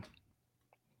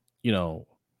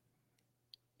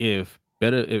if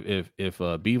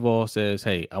Bivol says,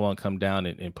 hey, I want to come down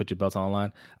and put your belts on the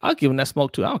line, I'll give him that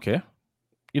smoke too. I don't care.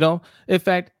 In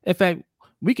fact,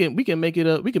 we can make it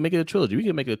a trilogy. We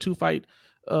can make it a 2-fight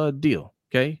deal.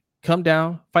 Okay, come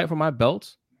down, fight for my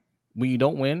belts. When you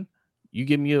don't win, you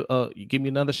give me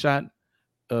another shot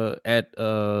at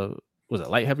was it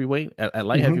light heavyweight at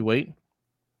light heavyweight,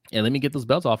 and let me get those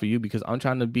belts off of you because I'm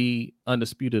trying to be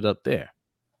undisputed up there,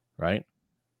 right?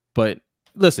 But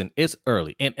listen, it's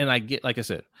early, and I get, like I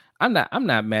said, I'm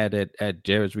not mad at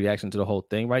Jared's reaction to the whole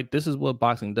thing, right? This is what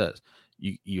boxing does.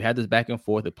 You had this back and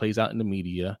forth. It plays out in the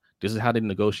media. This is how they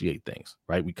negotiate things,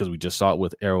 right? Because we just saw it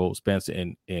with Errol Spence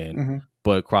and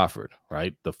Bud Crawford,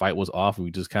 right? The fight was off.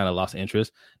 We just kind of lost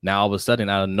interest. Now all of a sudden,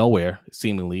 out of nowhere,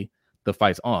 seemingly the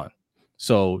fight's on.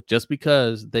 So just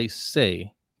because they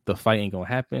say the fight ain't gonna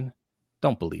happen,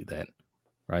 don't believe that,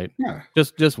 right? Yeah.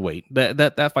 Just wait.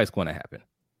 That fight's going to happen.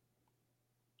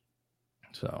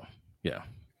 So yeah.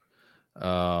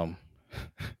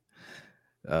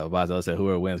 Bazel said,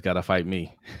 whoever wins got to fight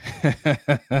me.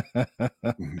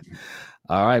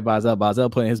 All right, Bazel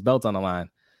putting his belt on the line.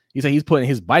 He said he's putting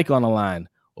his bike on the line.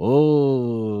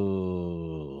 Oh.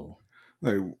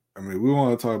 Like, I mean, we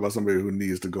want to talk about somebody who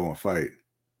needs to go and fight.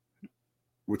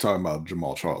 We're talking about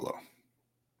Jamal Charlo.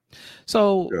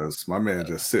 So, because my man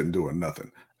just sitting doing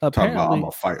nothing. Talking about I'm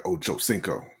gonna fight Ocho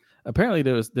Cinco. Apparently,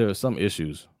 there was some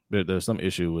issues. There's some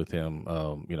issue with him.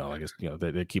 I guess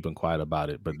they're keeping quiet about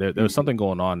it, but there's something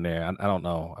going on there. I don't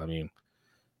know. I mean,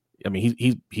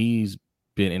 he's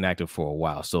been inactive for a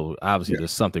while, so obviously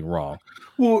there's something wrong.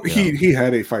 Well, he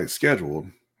had a fight scheduled,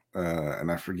 and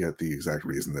I forget the exact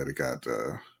reason that it got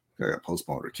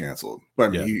postponed or canceled. But I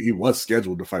mean, he was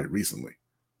scheduled to fight recently.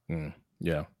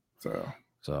 Yeah.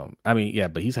 So I mean, yeah,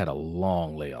 but he's had a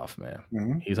long layoff, man.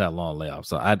 Mm-hmm. He's had a long layoff.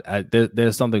 So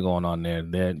there's something going on there.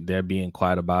 They're being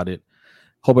quiet about it.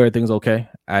 Hope everything's okay.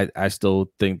 I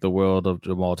still think the world of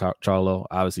Jamal Charlo.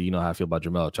 Obviously, you know how I feel about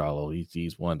Jamal Charlo.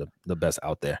 He's one of the best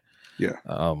out there. Yeah.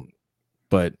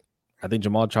 But I think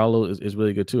Jamal Charlo is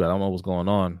really good too. I don't know what's going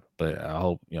on, but I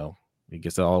hope he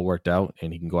gets it all worked out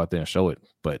and he can go out there and show it.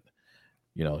 But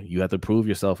you have to prove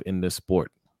yourself in this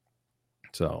sport.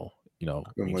 So. You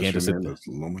can't just sit there.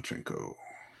 Lomachenko.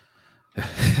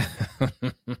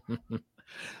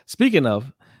 Speaking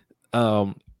of,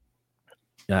 I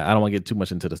don't want to get too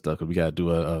much into the stuff because we gotta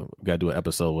do an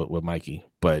episode with Mikey.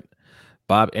 But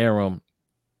Bob Arum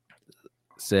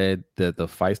said that the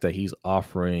fights that he's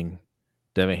offering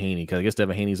Devin Haney, because I guess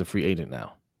Devin Haney is a free agent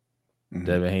now. Mm-hmm.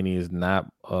 Devin Haney is not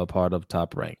a part of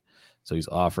Top Rank, so he's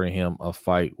offering him a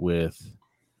fight with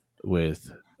a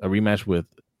rematch with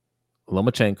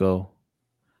Lomachenko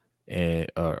and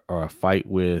or a fight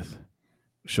with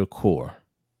Shakur.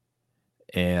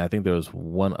 And I think there was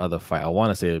one other fight. I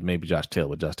want to say maybe Josh Taylor,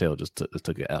 but Josh Taylor just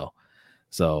took an L.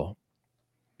 So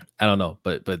I don't know.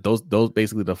 But those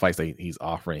basically the fights that he's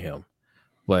offering him.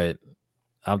 But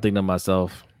I'm thinking to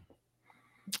myself,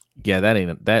 yeah,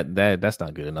 that's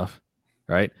not good enough.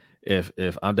 Right?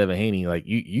 If I'm Devin Haney, like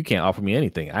you can't offer me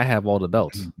anything. I have all the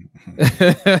belts.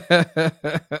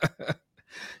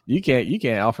 You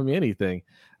can't offer me anything.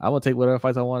 I will take whatever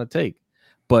fights I want to take.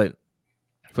 But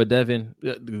for Devin,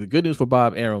 the good news for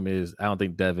Bob Arum is I don't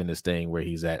think Devin is staying where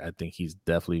he's at. I think he's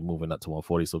definitely moving up to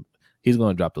 140. So he's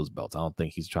going to drop those belts. I don't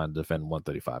think he's trying to defend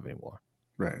 135 anymore.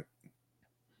 Right.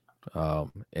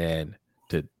 And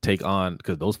to take on,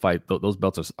 because those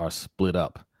belts are split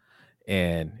up.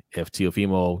 And if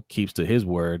Teofimo keeps to his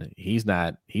word, he's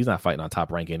not fighting on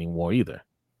Top Rank anymore either.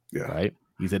 Yeah. Right?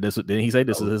 He said this. Didn't he say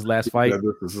this is his last fight?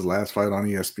 This is his last fight on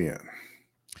ESPN.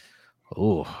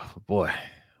 Oh boy.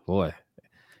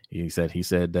 He said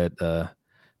that that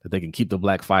they can keep the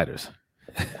black fighters.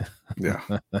 Yeah.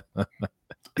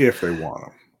 If they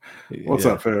want them. What's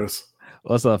up, Ferris?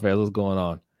 What's up, Ferris? What's going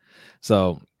on?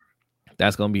 So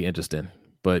that's going to be interesting.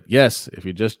 But yes, if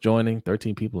you're just joining,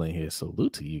 13 people in here,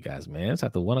 salute to you guys, man. It's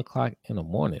after 1 o'clock in the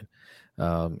morning.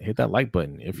 Hit that like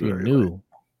button. If you're new,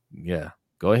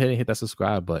 go ahead and hit that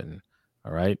subscribe button.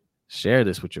 All right. Share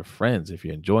this with your friends if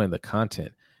you're enjoying the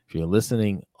content. If you're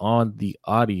listening on the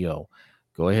audio,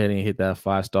 go ahead and hit that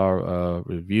 5-star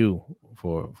review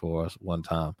for us one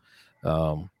time.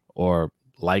 Or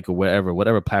like or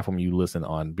whatever platform you listen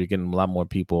on. We're getting a lot more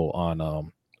people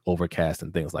on Overcast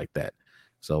and things like that.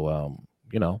 So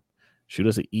shoot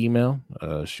us an email,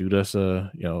 shoot us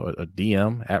a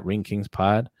DM at Ring Kings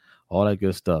Pod, all that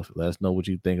good stuff. Let us know what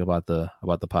you think about the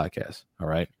podcast. All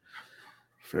right.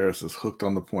 Ferris is hooked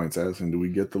on the points. Asking, do we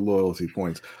get the loyalty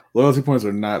points? Loyalty points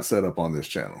are not set up on this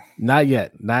channel. Not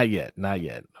yet.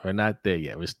 We're not there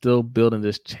yet. We're still building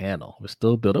this channel. We're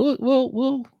still building.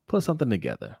 We'll put something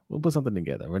together.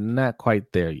 We're not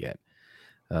quite there yet.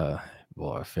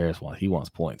 Boy, Ferris wants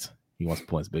points. He wants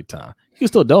points big time. You can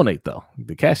still donate though.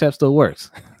 The Cash App still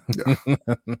works.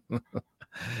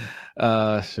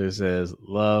 Yeah. She says,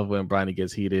 love when Bronny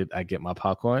gets heated. I get my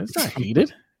popcorn. It's not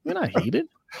heated. We're not heated.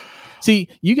 See,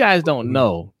 you guys don't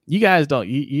know.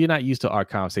 You're not used to our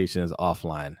conversations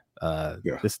offline.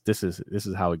 This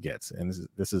is how it gets, and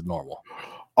this is normal.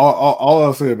 All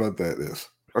I'll say about that is,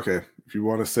 okay, if you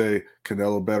want to say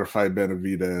Canelo better fight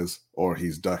Benavidez or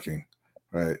he's ducking,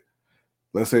 right?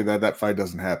 Let's say that fight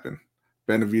doesn't happen.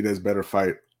 Benavidez better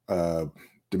fight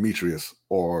Demetrius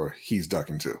or he's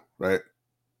ducking too, right?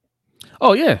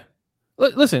 Oh yeah.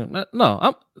 Listen,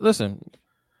 listen.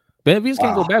 Benavidez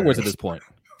can't go backwards at this point.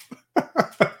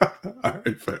 All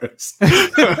right, Ferris.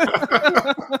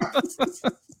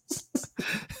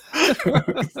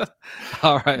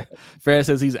 All right. Ferris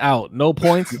says he's out. No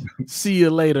points. See you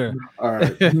later. All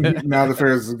right. Now the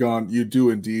Ferris is gone. You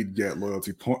do indeed get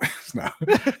loyalty points now.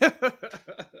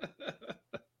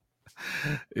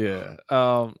 Yeah.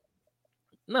 No,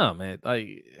 man.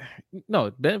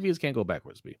 No, Benavidez can't go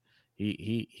backwards.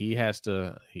 He has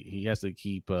to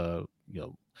keep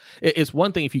it's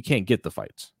one thing if you can't get the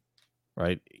fights,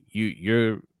 right?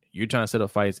 You're trying to set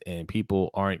up fights and people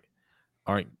aren't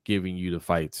giving you the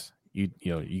fights. You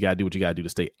gotta do what you gotta do to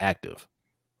stay active,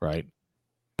 right?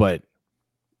 But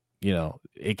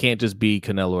it can't just be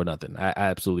Canelo or nothing. I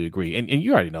absolutely agree, and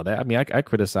you already know that. I mean, I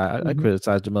criticized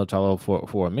Jamel Charlo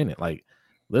for a minute. Like,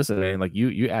 listen, man, like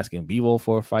you asking Bivol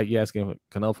for a fight, you asking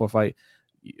Canelo for a fight.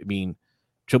 I mean,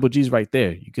 Triple G's right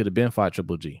there. You could have been fought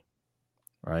Triple G,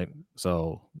 right?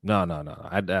 So no,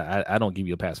 I don't give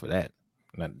you a pass for that.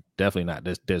 Definitely not.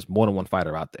 There's more than one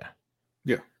fighter out there.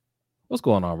 Yeah. What's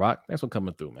going on, Rock? Thanks for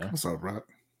coming through, man. What's up, Rock?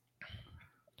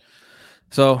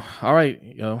 So, all right,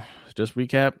 just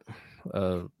recap.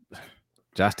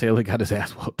 Josh Taylor got his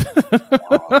ass whooped.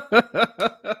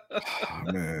 Oh,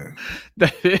 man,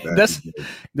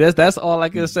 that's all I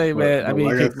can say, man. I mean,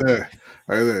 like I said,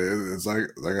 it's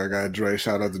like I got Dre.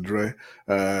 Shout out to Dre.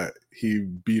 He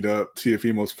beat up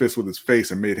Teofimo's fist with his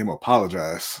face and made him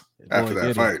apologize after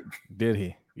that fight. Did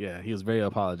he? Yeah, he was very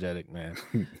apologetic, man.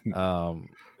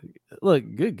 Look,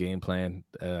 good game plan.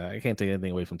 I can't take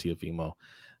anything away from Teofimo,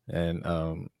 and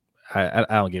I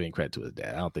don't give any credit to his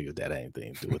dad. I don't think his dad had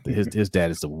anything to do with it. His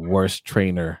dad is the worst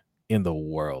trainer in the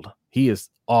world. He is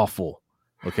awful.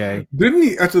 Okay. Didn't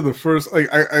he after the first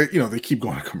I they keep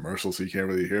going to commercials so you can't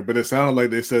really hear, but it sounded like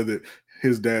they said that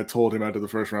his dad told him after the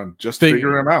first round, just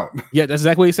figure him out. Yeah, that's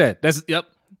exactly what he said.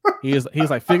 He's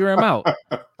like, figure him out.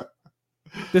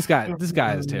 This guy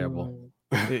is terrible.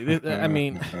 I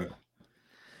mean,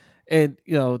 and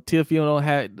Teofimo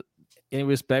had any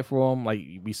respect for him. Like,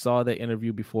 we saw that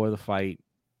interview before the fight,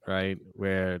 right,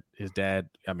 where his dad,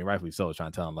 I mean, rightfully so, was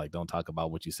trying to tell him, like, don't talk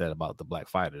about what you said about the black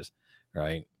fighters,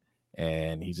 right?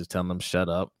 And he's just telling them, shut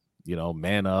up,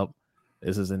 man up,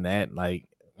 this isn't that. Like,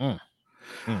 I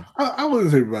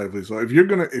wouldn't say everybody, please. So if you're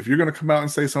gonna come out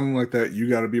and say something like that, you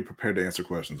got to be prepared to answer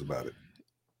questions about it.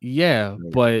 Yeah,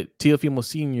 but Teofimo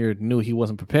Sr. knew he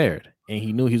wasn't prepared, and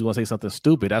he knew he was going to say something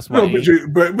stupid. That's why. No, but you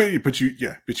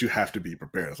have to be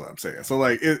prepared. That's what I'm saying. So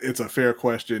like, it's a fair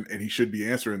question, and he should be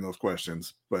answering those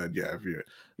questions. But yeah, if you're,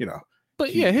 but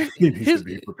he needs to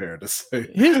be prepared to say.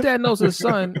 His dad knows his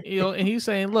son, and he's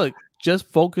saying, look,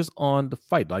 just focus on the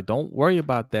fight. Like, don't worry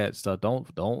about that stuff.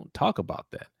 Don't talk about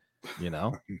that. You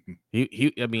know,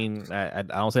 he. I mean, I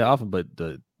don't say often, but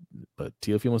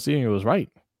Teofimo Senior was right.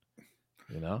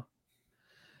 You know,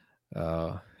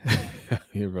 uh,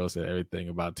 Hero said everything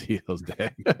about Teo's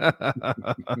dad.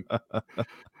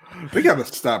 They got to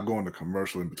stop going to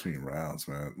commercial in between rounds,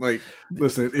 man. Like,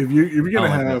 listen, if you're I gonna don't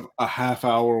like that. have a half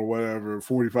hour or whatever,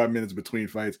 45 minutes between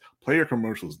fights, play your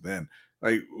commercials then.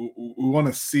 Like, we want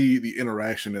to see the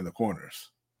interaction in the corners.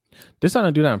 They're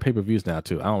starting to do that on pay per views now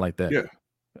too. I don't like that. Yeah,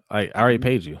 I already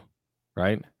paid you,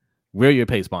 right? We're your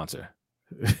paid sponsor.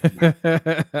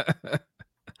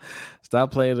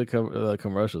 Stop playing the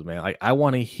commercials, man. Like I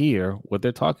want to hear what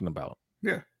they're talking about.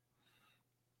 yeah.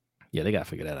 Yeah, they gotta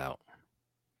figure that out.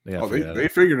 Oh, they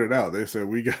figured it out. They said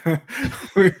we got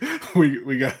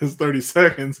we got his 30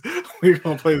 seconds. We're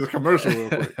gonna play the commercial real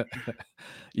quick.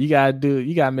 You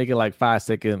gotta make it like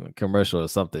 5-second commercial or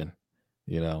something,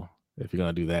 if you're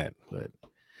gonna do that. But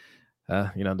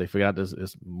they figured out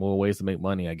there's more ways to make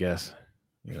money, I guess.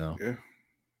 Yeah.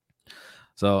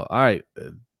 So all right.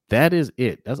 That is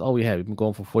it. That's all we have. We've been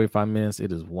going for 45 minutes.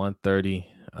 It is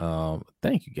 1:30.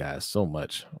 Thank you guys so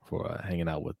much for hanging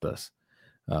out with us.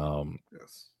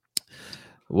 Yes.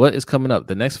 What is coming up?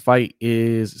 The next fight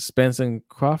is Spence and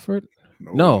Crawford.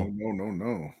 No. We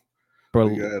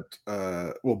got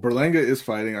Berlanga is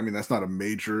fighting. I mean, that's not a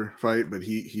major fight, but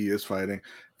he is fighting.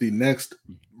 The next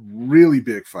really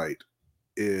big fight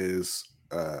is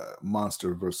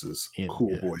Monster versus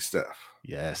Cool Boy Steph.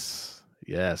 Yes.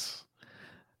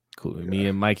 Cool. Yeah. Me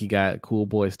and Mikey got Cool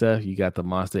Boy Steph. You got the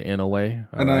Monster Inoue.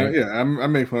 I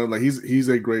make fun of like he's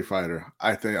a great fighter.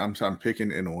 I think I'm picking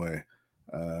Inoue,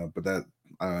 but that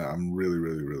I'm really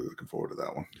looking forward to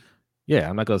that one. Yeah,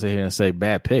 I'm not gonna sit here and say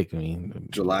bad pick. I mean,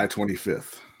 July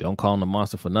 25th. Don't call him the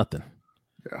Monster for nothing.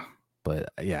 Yeah, but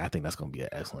yeah, I think that's gonna be an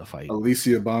excellent fight.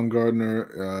 Alicia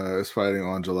Baumgardner is fighting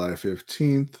on July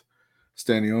 15th.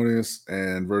 Stanionis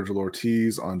and Virgil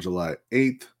Ortiz on July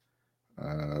 8th.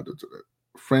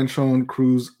 Franchon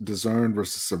Cruz Dezern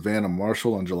versus Savannah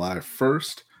Marshall on July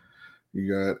 1st.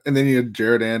 And then you had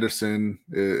Jared Anderson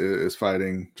is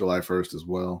fighting July 1st as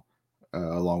well,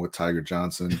 along with Tiger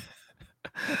Johnson.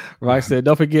 Right said,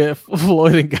 don't forget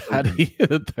Floyd and Gotti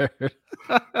the third.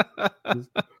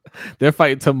 They're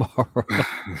fighting tomorrow.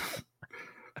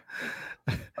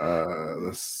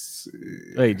 Let's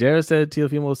see. Wait, Jared said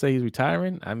Teofimo will say he's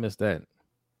retiring. I missed that.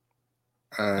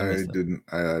 I didn't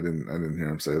hear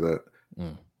him say that.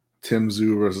 Tim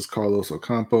Zhu versus Carlos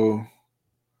Ocampo.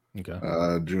 Okay.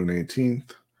 June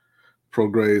 18th.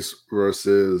 Prograis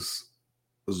versus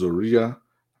Zorilla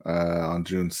on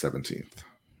June 17th.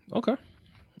 Okay.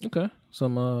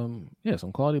 Some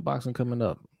quality boxing coming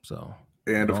up. So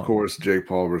of course, Jake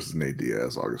Paul versus Nate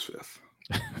Diaz August 5th.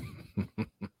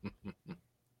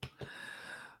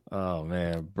 Oh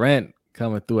man, Brent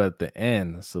coming through at the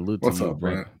end. Salute to you,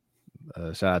 Brent.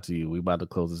 Shout out to you. We about to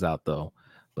close this out though,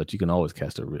 but you can always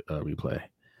catch the replay.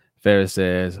 Ferris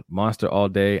says, Monster all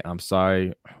day. I'm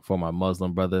sorry for my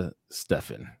Muslim brother,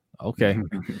 Stefan. Okay.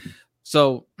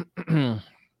 So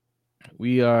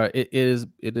it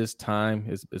is time.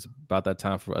 It's about that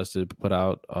time for us to put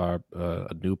out our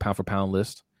a new pound for pound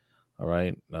list. All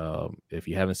right. If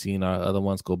you haven't seen our other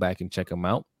ones, go back and check them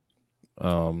out.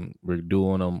 We're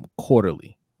doing them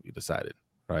quarterly. We decided,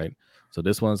 right? So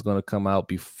this one's going to come out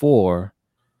before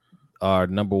our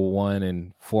number one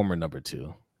and former number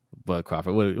two. But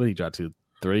Crawford, what did he drop to?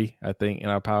 3, I think, in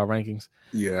our power rankings.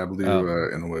 Yeah, I believe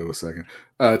in a way was second.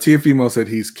 Teofimo said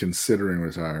he's considering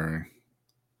retiring.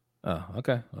 Oh,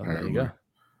 okay. Well, there you go.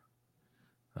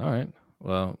 All right.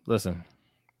 Well, listen.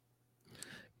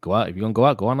 Go out. If you're gonna go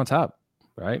out, go on top,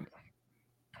 right?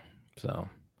 So,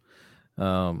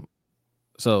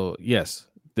 yes,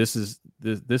 this is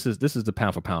the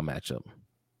pound for pound matchup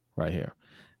right here.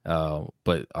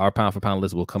 But our pound for pound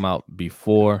list will come out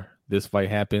before this fight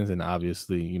happens, and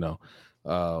obviously,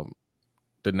 the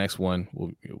next one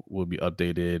will be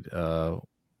updated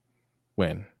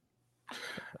when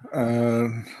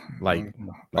like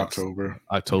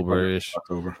October-ish.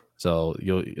 October. So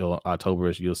you'll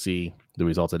October-ish, you'll see the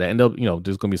results of that, and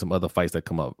there's gonna be some other fights that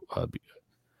come up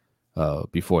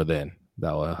before then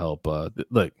that will help.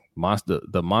 Look,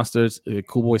 the Monsters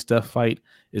Cool Boy Steph fight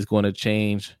is going to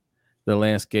change the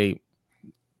landscape.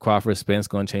 Crawford Spence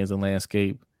going to change the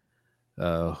landscape.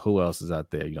 Who else is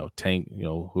out there? Tank.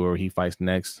 Whoever he fights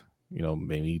next.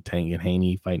 Maybe Tank and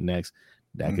Haney fight next.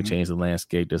 That could change the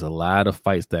landscape. There's a lot of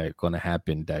fights that are going to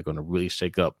happen that are going to really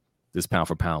shake up this pound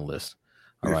for pound list.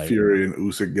 All right. Fury and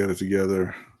Usyk get it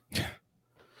together.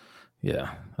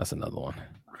 Yeah, that's another one.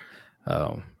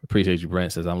 Appreciate you,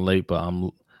 Brent. Says I'm late, but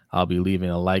I'll be leaving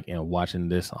a like and watching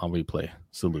this on replay.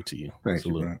 Salute to you. Thank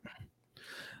you, Brent.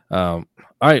 All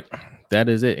right, that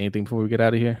is it. Anything before we get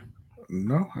out of here?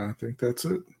 No, I think that's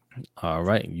it. All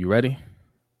right, you ready?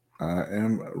 I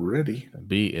am ready.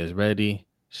 B is ready.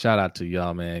 Shout out to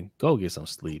y'all, man. Go get some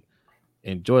sleep.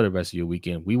 Enjoy the rest of your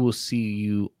weekend. We will see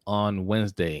you on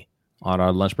Wednesday on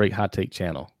our lunch break hot take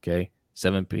channel. Okay.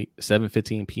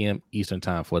 7:15 p.m. Eastern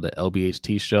time for the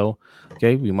LBHT show.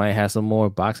 Okay. We might have some more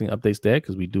boxing updates there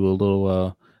because we do a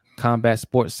little combat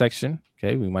sports section.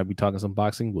 Okay. We might be talking some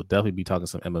boxing. We'll definitely be talking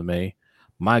some MMA.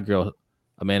 My girl,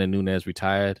 Amanda Nunes,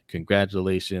 retired.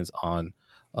 Congratulations on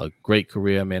a great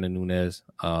career, Amanda Nunes.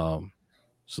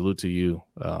 Salute to you.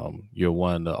 You're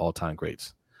one of the all-time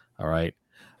greats. All right.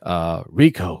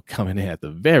 Rico coming in at the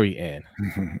very end.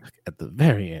 At the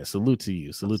very end. Salute to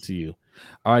you. Salute to you.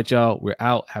 All right, y'all. We're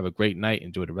out. Have a great night.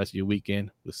 Enjoy the rest of your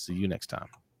weekend. We'll see you next time.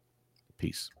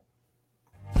 Peace.